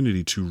their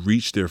community to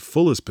reach their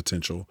fullest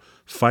potential,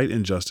 fight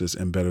injustice,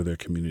 and better their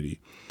community.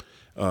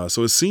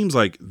 So it seems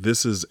like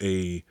this is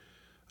a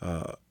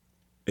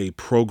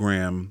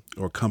program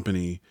or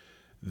company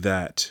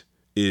that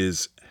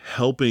is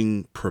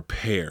helping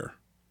prepare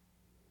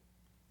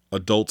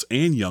adults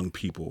and young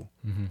people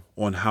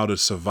on how to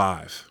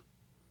survive.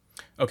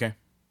 Okay.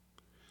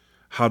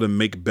 How to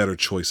make better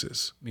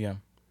choices. Yeah.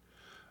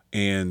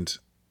 And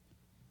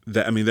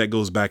that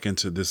goes back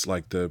into this,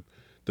 like the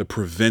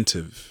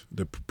preventive,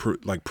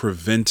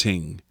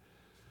 preventing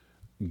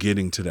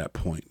getting to that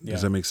point. Yeah.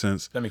 Does that make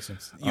sense? That makes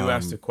sense. You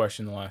asked a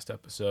question in the last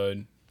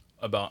episode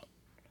about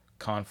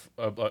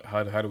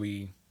how do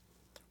we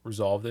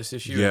resolve this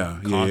issue? Yeah.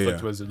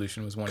 Conflict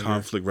resolution was one of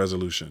conflict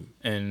resolution.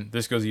 And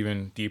this goes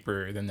even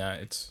deeper than that.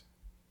 It's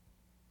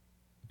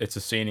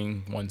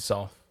sustaining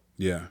oneself.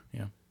 Yeah.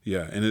 Yeah.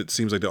 Yeah, and it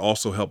seems like they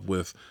also help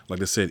with, like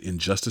I said,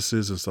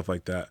 injustices and stuff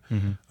like that.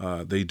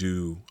 They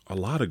do a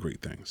lot of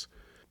great things.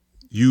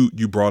 You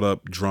brought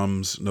up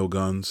Drums No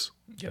Guns.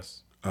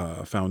 Yes.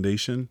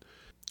 Foundation,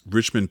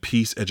 Richmond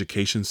Peace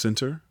Education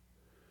Center.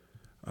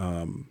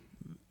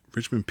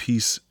 Richmond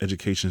Peace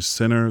Education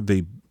Center.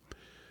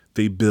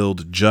 They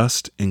build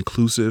just,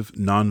 inclusive,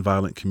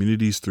 nonviolent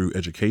communities through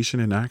education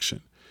and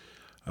action.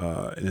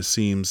 And it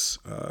seems,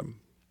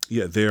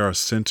 they are a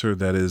center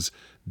that is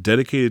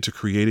dedicated to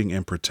creating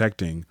and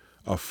protecting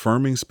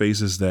affirming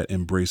spaces that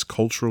embrace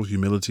cultural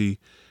humility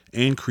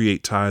and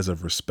create ties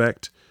of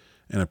respect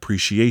and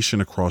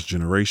appreciation across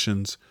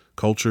generations,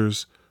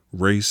 cultures,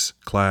 race,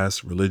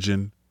 class,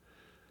 religion,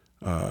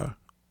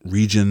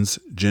 regions,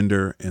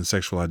 gender, and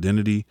sexual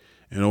identity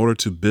in order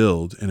to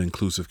build an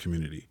inclusive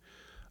community.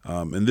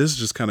 And this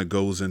just kind of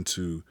goes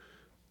into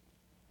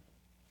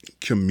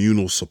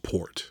communal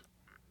support.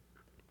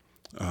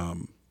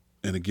 And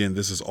again,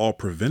 this is all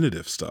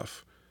preventative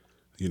stuff.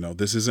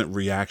 This isn't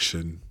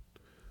reaction.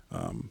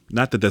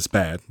 Not that that's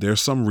bad.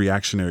 There's some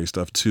reactionary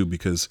stuff too,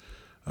 because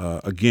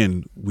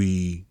again,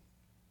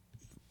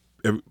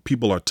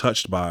 people are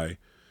touched by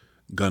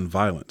gun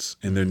violence,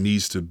 and there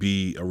needs to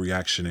be a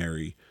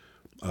reactionary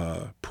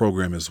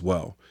program as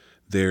well.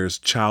 There's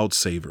Child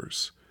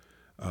Savers.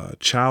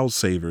 Child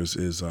Savers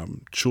is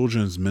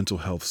Children's Mental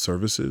Health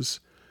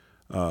Services.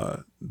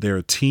 They're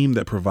a team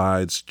that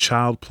provides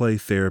child play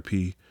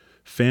therapy,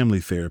 family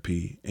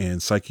therapy,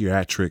 and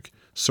psychiatric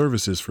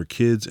services for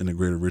kids in the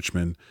greater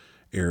Richmond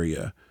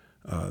area.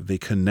 They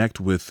connect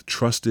with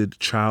trusted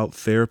child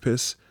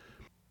therapists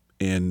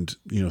and,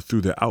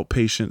 through their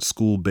outpatient,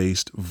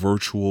 school-based,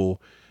 virtual,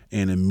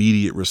 and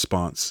immediate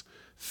response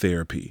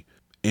therapy.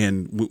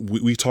 And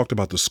we talked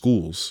about the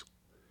schools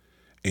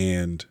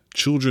and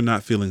children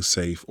not feeling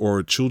safe,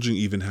 or children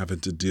even having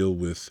to deal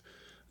with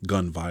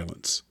gun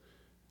violence.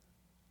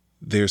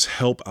 There's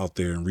help out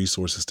there and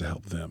resources to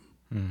help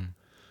them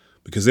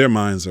because their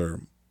minds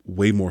are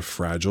way more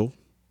fragile.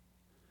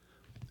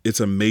 It's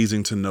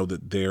amazing to know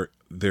that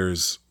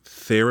there's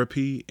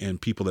therapy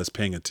and people that's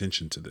paying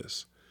attention to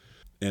this.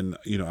 And,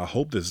 I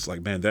hope this is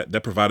like, man,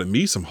 that provided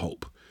me some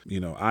hope.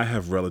 I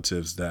have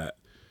relatives that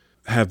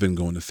have been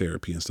going to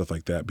therapy and stuff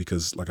like that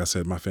because, like I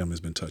said, my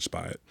family's been touched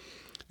by it.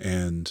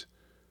 And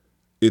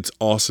it's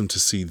awesome to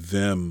see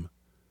them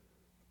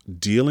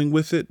dealing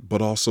with it,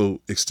 but also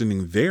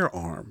extending their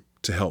arm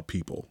to help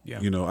people. Yeah.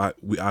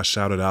 I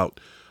shouted out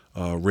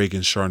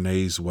Reagan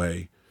Charnay's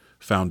Way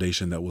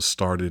Foundation that was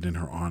started in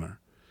her honor.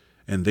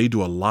 And they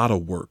do a lot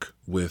of work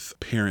with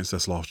parents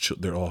that's lost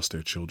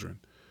their children.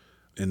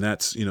 And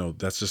that's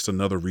just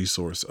another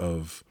resource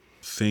of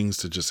things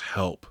to just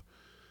help,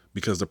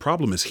 because the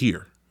problem is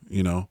here,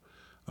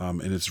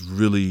 and it's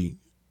really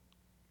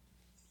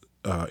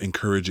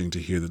encouraging to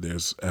hear that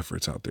there's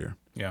efforts out there.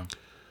 Yeah.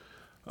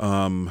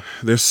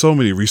 There's so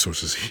many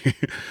resources here,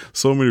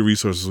 so many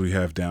resources we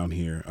have down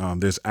here.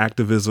 There's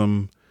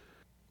activism,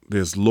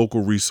 there's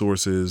local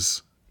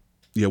resources.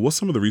 Yeah, what's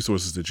some of the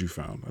resources that you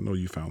found? I know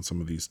you found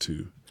some of these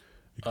too.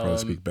 You can probably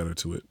speak better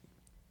to it.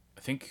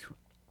 I think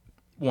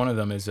one of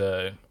them is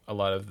a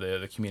lot of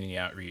the community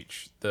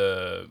outreach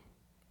the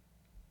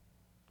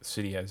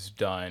city has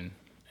done,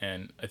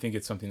 and I think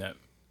it's something that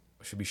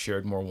should be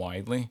shared more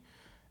widely,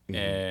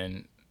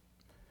 and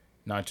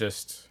not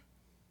just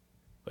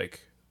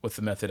like with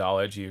the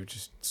methodology of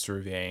just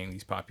surveying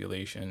these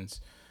populations.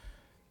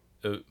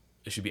 It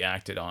should be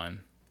acted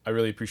on. I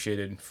really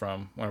appreciated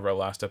from one of our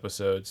last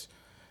episodes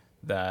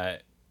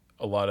that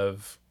a lot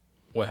of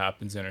what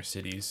happens in our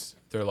cities,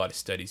 there are a lot of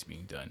studies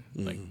being done.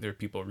 Like there are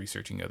people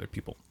researching other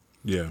people.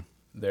 Yeah.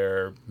 There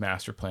are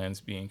master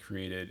plans being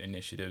created,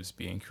 initiatives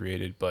being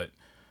created, but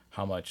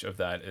how much of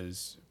that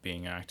is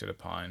being acted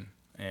upon?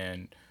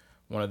 And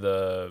one of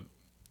the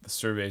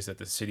surveys that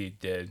the city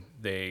did,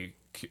 they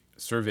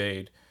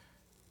surveyed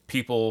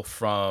people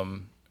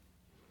from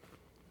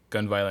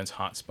gun violence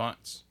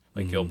hotspots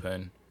like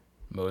Gilpin,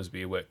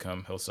 Mosby,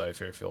 Whitcomb, Hillside,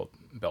 Fairfield,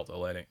 Belt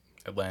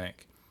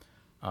Atlantic,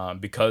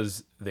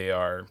 because they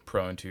are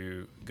prone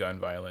to gun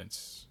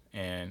violence.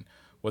 And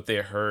what they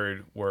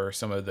heard were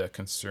some of the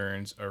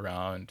concerns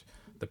around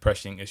the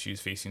pressing issues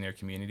facing their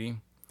community.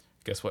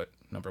 Guess what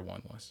number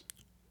one was?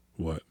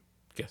 What?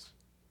 Guess.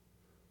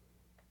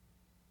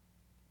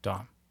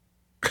 Dom.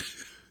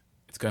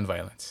 It's gun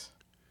violence.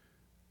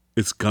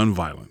 It's gun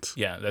violence.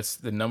 Yeah, that's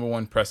the number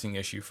one pressing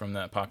issue from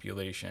that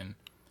population.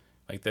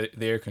 Like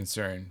they're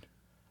concerned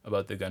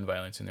about the gun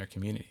violence in their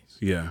communities.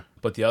 Yeah.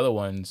 But the other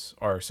ones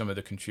are some of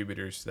the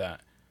contributors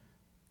that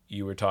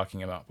you were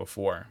talking about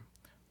before.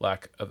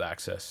 Lack of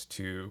access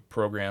to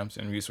programs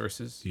and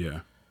resources. Yeah.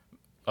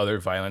 Other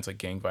violence like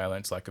gang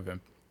violence, lack of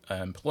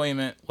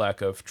employment,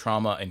 lack of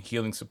trauma and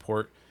healing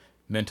support,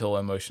 mental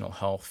and emotional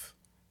health,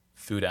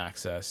 food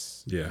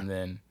access, and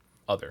then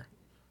other.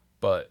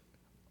 But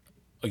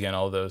again,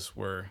 all those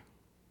were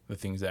the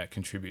things that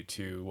contribute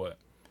to what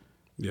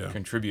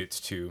contributes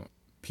to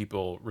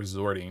people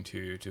resorting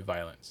to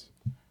violence.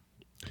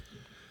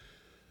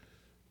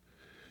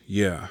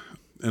 Yeah.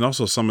 And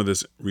also some of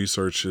this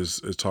research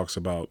it talks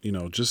about,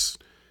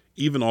 just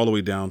even all the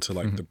way down to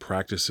like the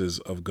practices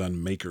of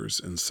gun makers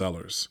and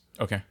sellers.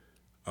 Okay.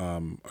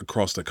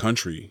 Across the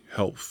country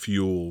help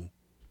fuel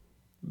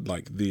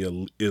like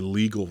the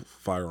illegal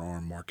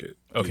firearm market.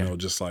 Okay.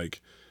 Just like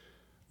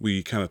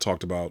we kind of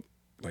talked about,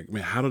 like,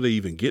 man, how do they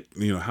even get,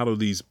 how do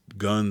these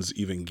guns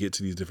even get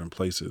to these different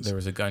places? There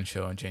was a gun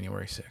show on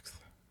January 6th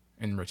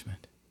in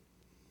Richmond.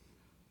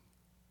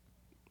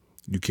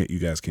 You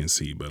guys can't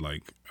see, but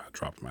like I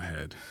dropped my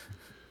head.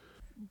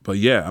 But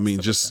yeah, I mean,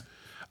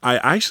 I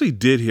actually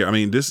did hear, I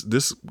mean,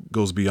 this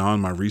goes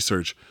beyond my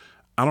research.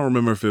 I don't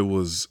remember if it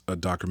was a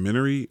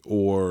documentary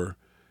or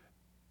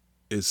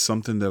it's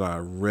something that I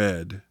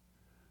read,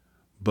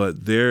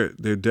 but they're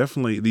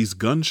definitely these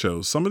gun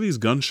shows. Some of these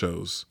gun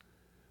shows,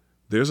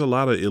 there's a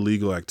lot of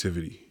illegal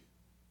activity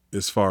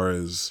as far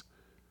as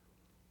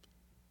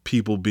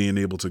people being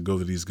able to go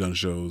to these gun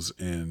shows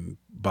and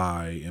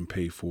buy and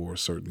pay for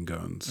certain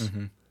guns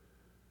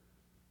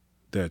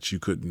that you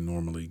couldn't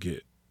normally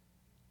get.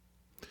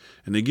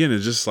 And again,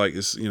 it's just like,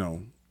 it's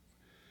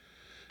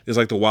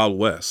like the Wild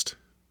West.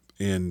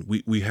 And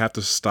we have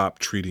to stop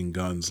treating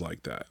guns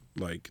like that.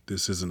 Like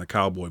this isn't a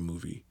cowboy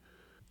movie,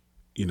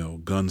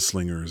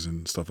 gunslingers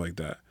and stuff like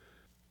that.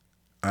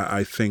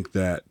 I think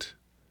that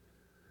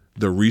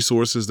the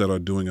resources that are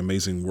doing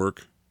amazing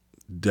work,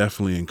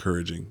 definitely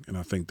encouraging. And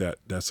I think that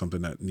that's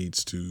something that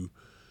needs to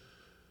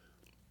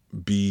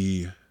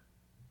be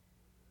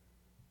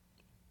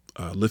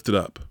lifted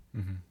up.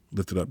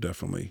 Lifted up,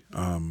 definitely.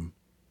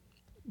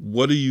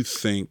 What do you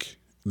think?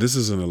 This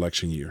is an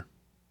election year.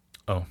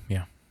 Oh,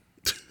 yeah.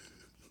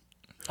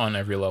 On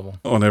every level.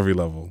 On every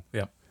level.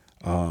 Yeah.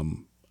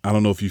 I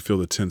don't know if you feel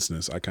the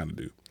tenseness. I kind of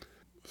do.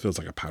 It feels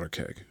like a powder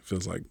keg. It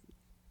feels like,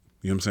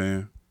 you know what I'm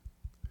saying?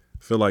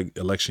 I feel like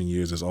election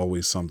years is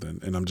always something,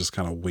 and I'm just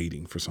kind of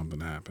waiting for something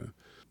to happen.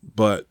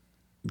 But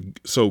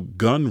so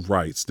gun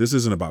rights, this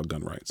isn't about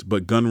gun rights,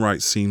 but gun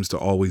rights seems to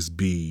always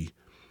be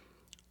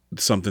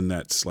something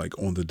that's like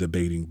on the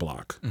debating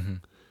block.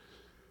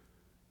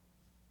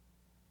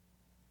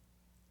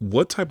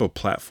 What type of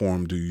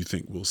platform do you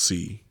think we'll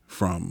see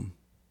from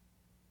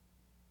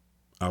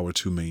our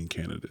two main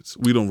candidates?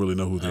 We don't really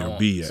know who they'll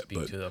be yet.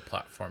 Speak to the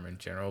platform in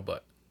general,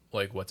 but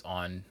like what's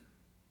on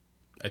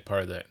as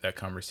part of that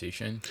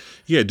conversation.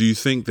 Yeah, do you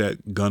think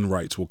that gun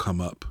rights will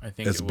come up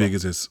as big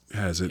as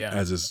as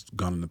it's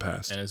gone in the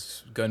past? And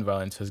as gun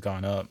violence has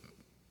gone up,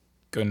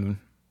 gun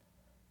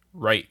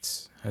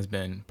rights has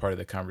been part of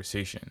the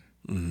conversation.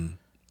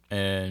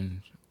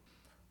 And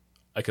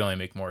I can only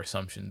make more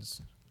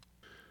assumptions.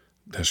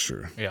 That's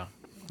true. Yeah.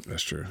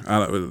 That's true.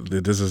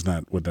 This is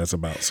not what that's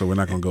about, so we're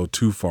not going to go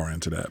too far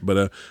into that.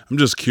 But I'm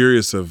just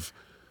curious of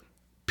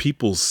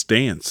people's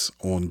stance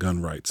on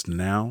gun rights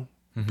now,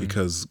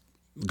 because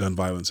gun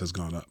violence has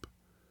gone up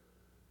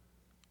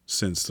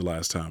since the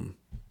last time,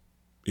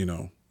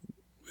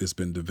 it's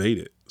been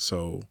debated.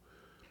 So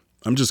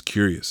I'm just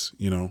curious,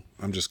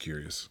 I'm just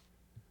curious.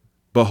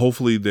 But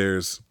hopefully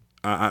there's,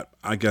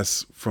 I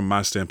guess from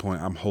my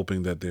standpoint, I'm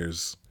hoping that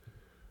there's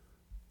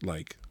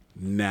like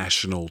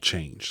national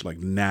change, like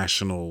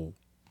national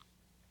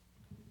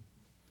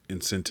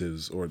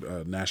incentives or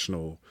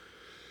national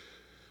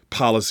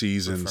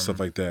policies and stuff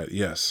like that.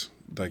 Yes,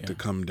 to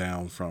come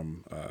down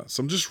from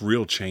some just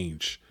real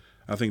change.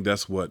 I think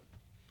that's what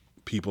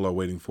people are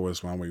waiting for.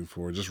 That's what I'm waiting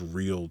for. Just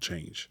real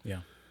change.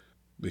 Yeah.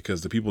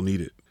 Because the people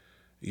need it.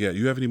 Yeah.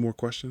 You have any more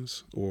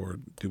questions, or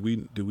did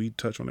we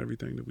touch on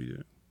everything that we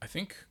did? I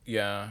think,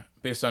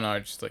 based on our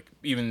just like,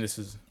 even this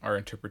is our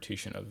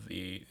interpretation of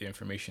the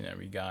information that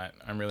we got.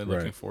 I'm really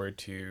looking forward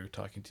to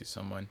talking to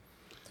someone.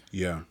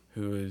 Yeah.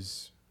 Who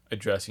is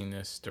addressing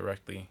this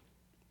directly.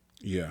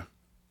 Yeah.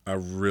 I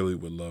really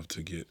would love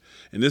to get,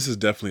 and this is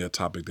definitely a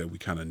topic that we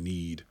kind of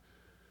need,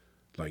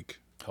 like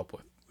help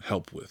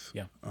with.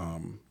 Yeah.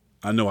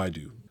 I know I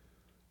do.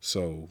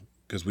 So,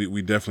 because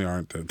we definitely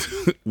aren't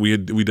the we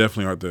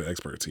definitely aren't the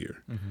experts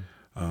here.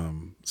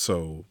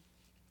 So,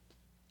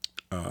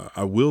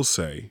 I will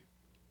say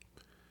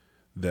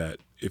that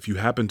if you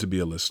happen to be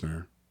a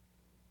listener,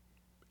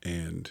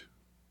 and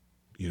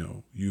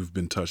you've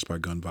been touched by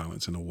gun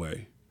violence in a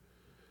way,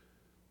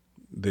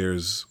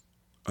 there's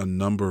a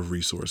number of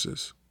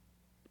resources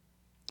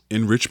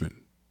in Richmond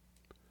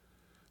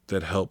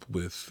that help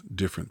with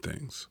different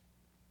things.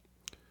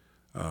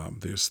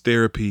 There's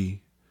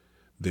therapy,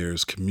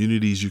 there's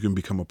communities you can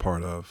become a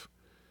part of,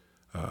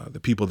 the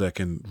people that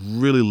can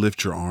really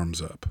lift your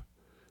arms up.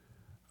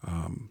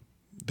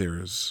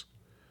 There's,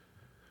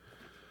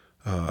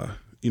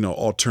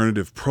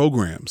 alternative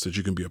programs that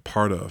you can be a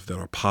part of that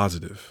are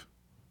positive.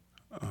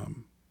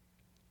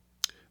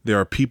 There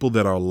are people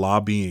that are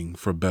lobbying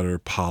for better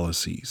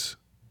policies.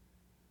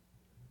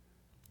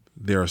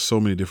 There are so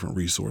many different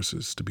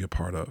resources to be a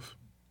part of,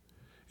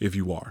 if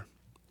you are,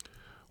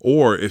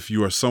 or if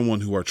you are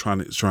someone who are trying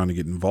to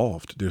get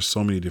involved. There's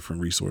so many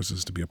different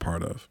resources to be a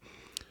part of,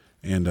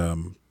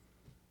 and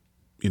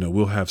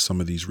we'll have some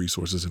of these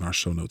resources in our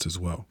show notes as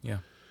well. Yeah.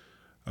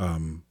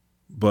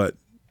 But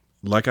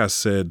like I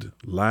said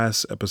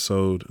last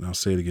episode, and I'll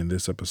say it again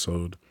this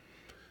episode,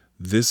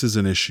 this is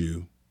an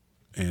issue,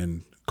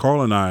 and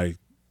Carl and I,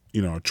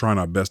 are trying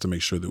our best to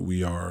make sure that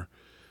we are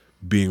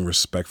being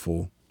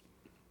respectful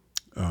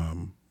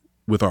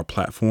with our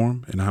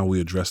platform and how we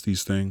address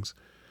these things,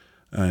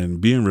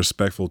 and being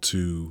respectful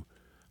to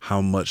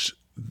how much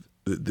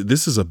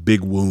this is a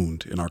big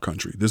wound in our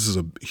country. This is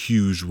a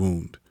huge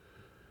wound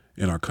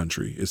in our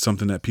country. It's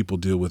something that people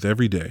deal with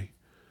every day.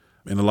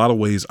 In a lot of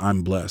ways,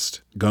 I'm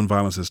blessed. Gun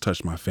violence has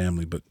touched my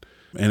family,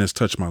 and it's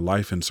touched my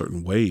life in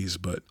certain ways,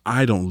 but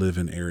I don't live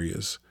in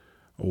areas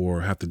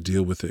or have to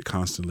deal with it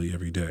constantly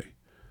every day.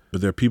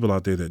 But there are people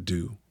out there that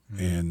do,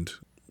 and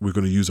we're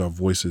going to use our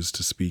voices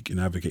to speak and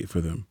advocate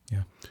for them.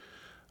 Yeah.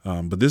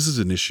 But this is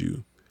an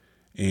issue,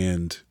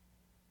 and,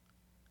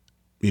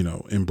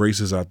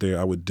 Embraces out there,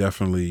 I would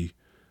definitely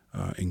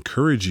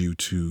encourage you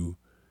to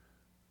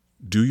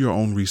do your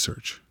own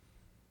research,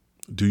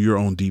 do your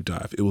own deep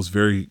dive. It was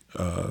very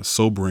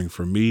sobering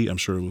for me. I'm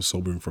sure it was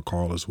sobering for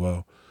Carl as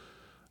well.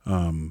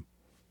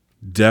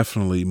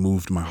 Definitely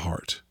moved my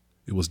heart.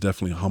 It was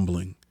definitely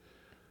humbling.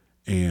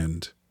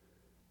 And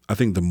I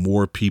think the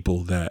more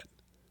people that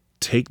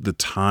take the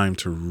time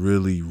to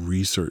really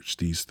research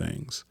these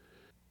things,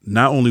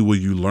 not only will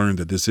you learn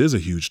that this is a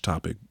huge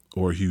topic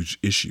or a huge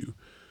issue,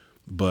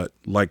 but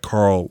like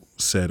Carl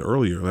said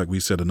earlier, like we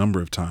said a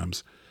number of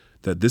times,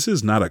 that this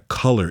is not a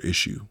color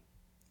issue.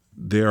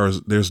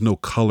 There's no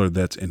color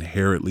that's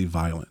inherently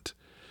violent.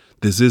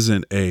 This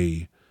isn't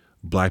a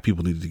black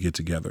people need to get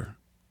together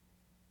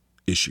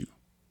issue.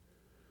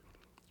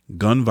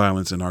 Gun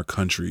violence in our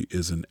country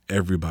is an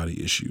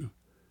everybody issue.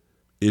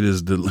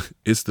 It's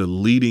the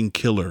leading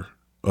killer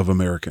of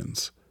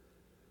Americans.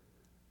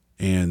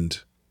 And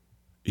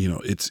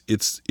it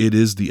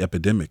is the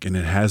epidemic, and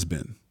it has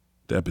been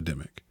the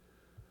epidemic.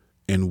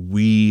 And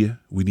we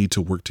need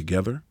to work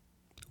together.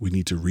 We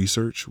need to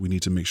research. We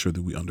need to make sure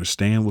that we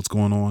understand what's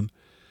going on.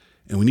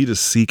 And we need to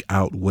seek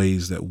out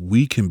ways that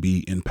we can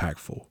be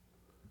impactful.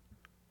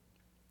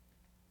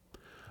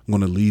 I'm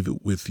going to leave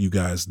it with you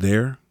guys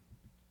there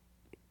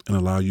and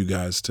allow you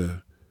guys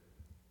to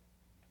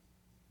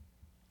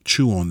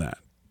chew on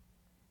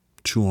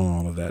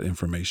all of that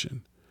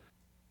information.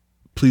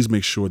 Please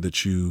make sure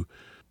that you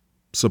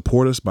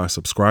support us by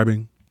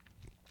subscribing.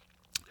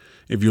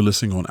 If you're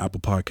listening on Apple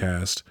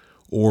Podcast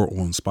or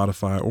on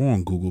Spotify or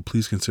on Google,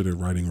 please consider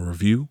writing a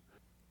review.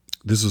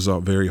 This is a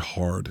very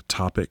hard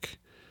topic,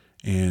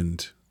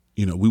 and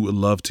we would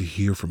love to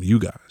hear from you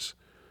guys.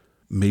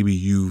 Maybe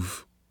you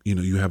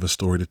have a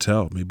story to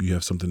tell. Maybe you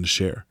have something to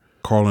share.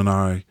 Carl and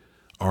I,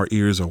 our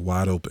ears are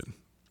wide open.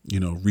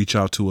 Reach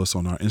out to us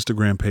on our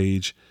Instagram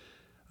page,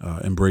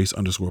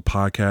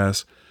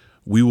 embrace_podcast.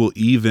 We will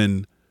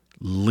even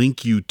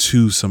link you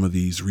to some of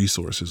these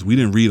resources. We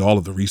didn't read all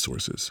of the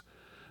resources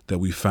that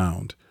we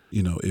found.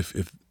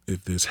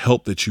 If there's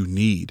help that you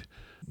need,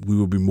 we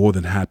will be more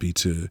than happy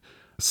to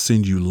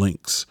send you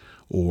links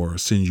or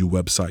send you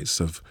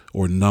websites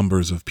or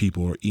numbers of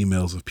people or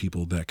emails of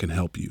people that can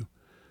help you.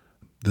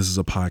 This is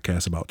a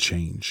podcast about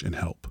change and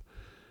help,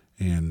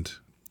 and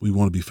we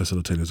want to be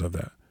facilitators of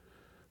that.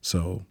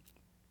 So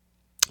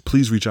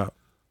please reach out.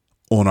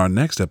 On our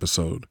next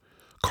episode,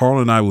 Carl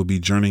and I will be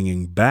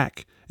journeying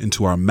back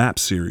into our map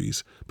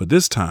series, but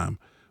this time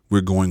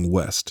we're going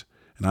west,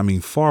 and I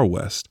mean far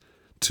west,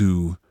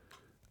 to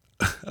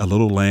a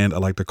little land I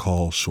like to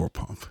call Shore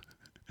Pump.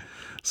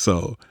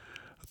 So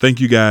thank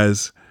you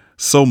guys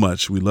so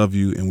much. We love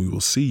you, and we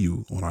will see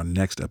you on our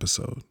next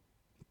episode.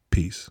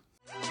 Peace.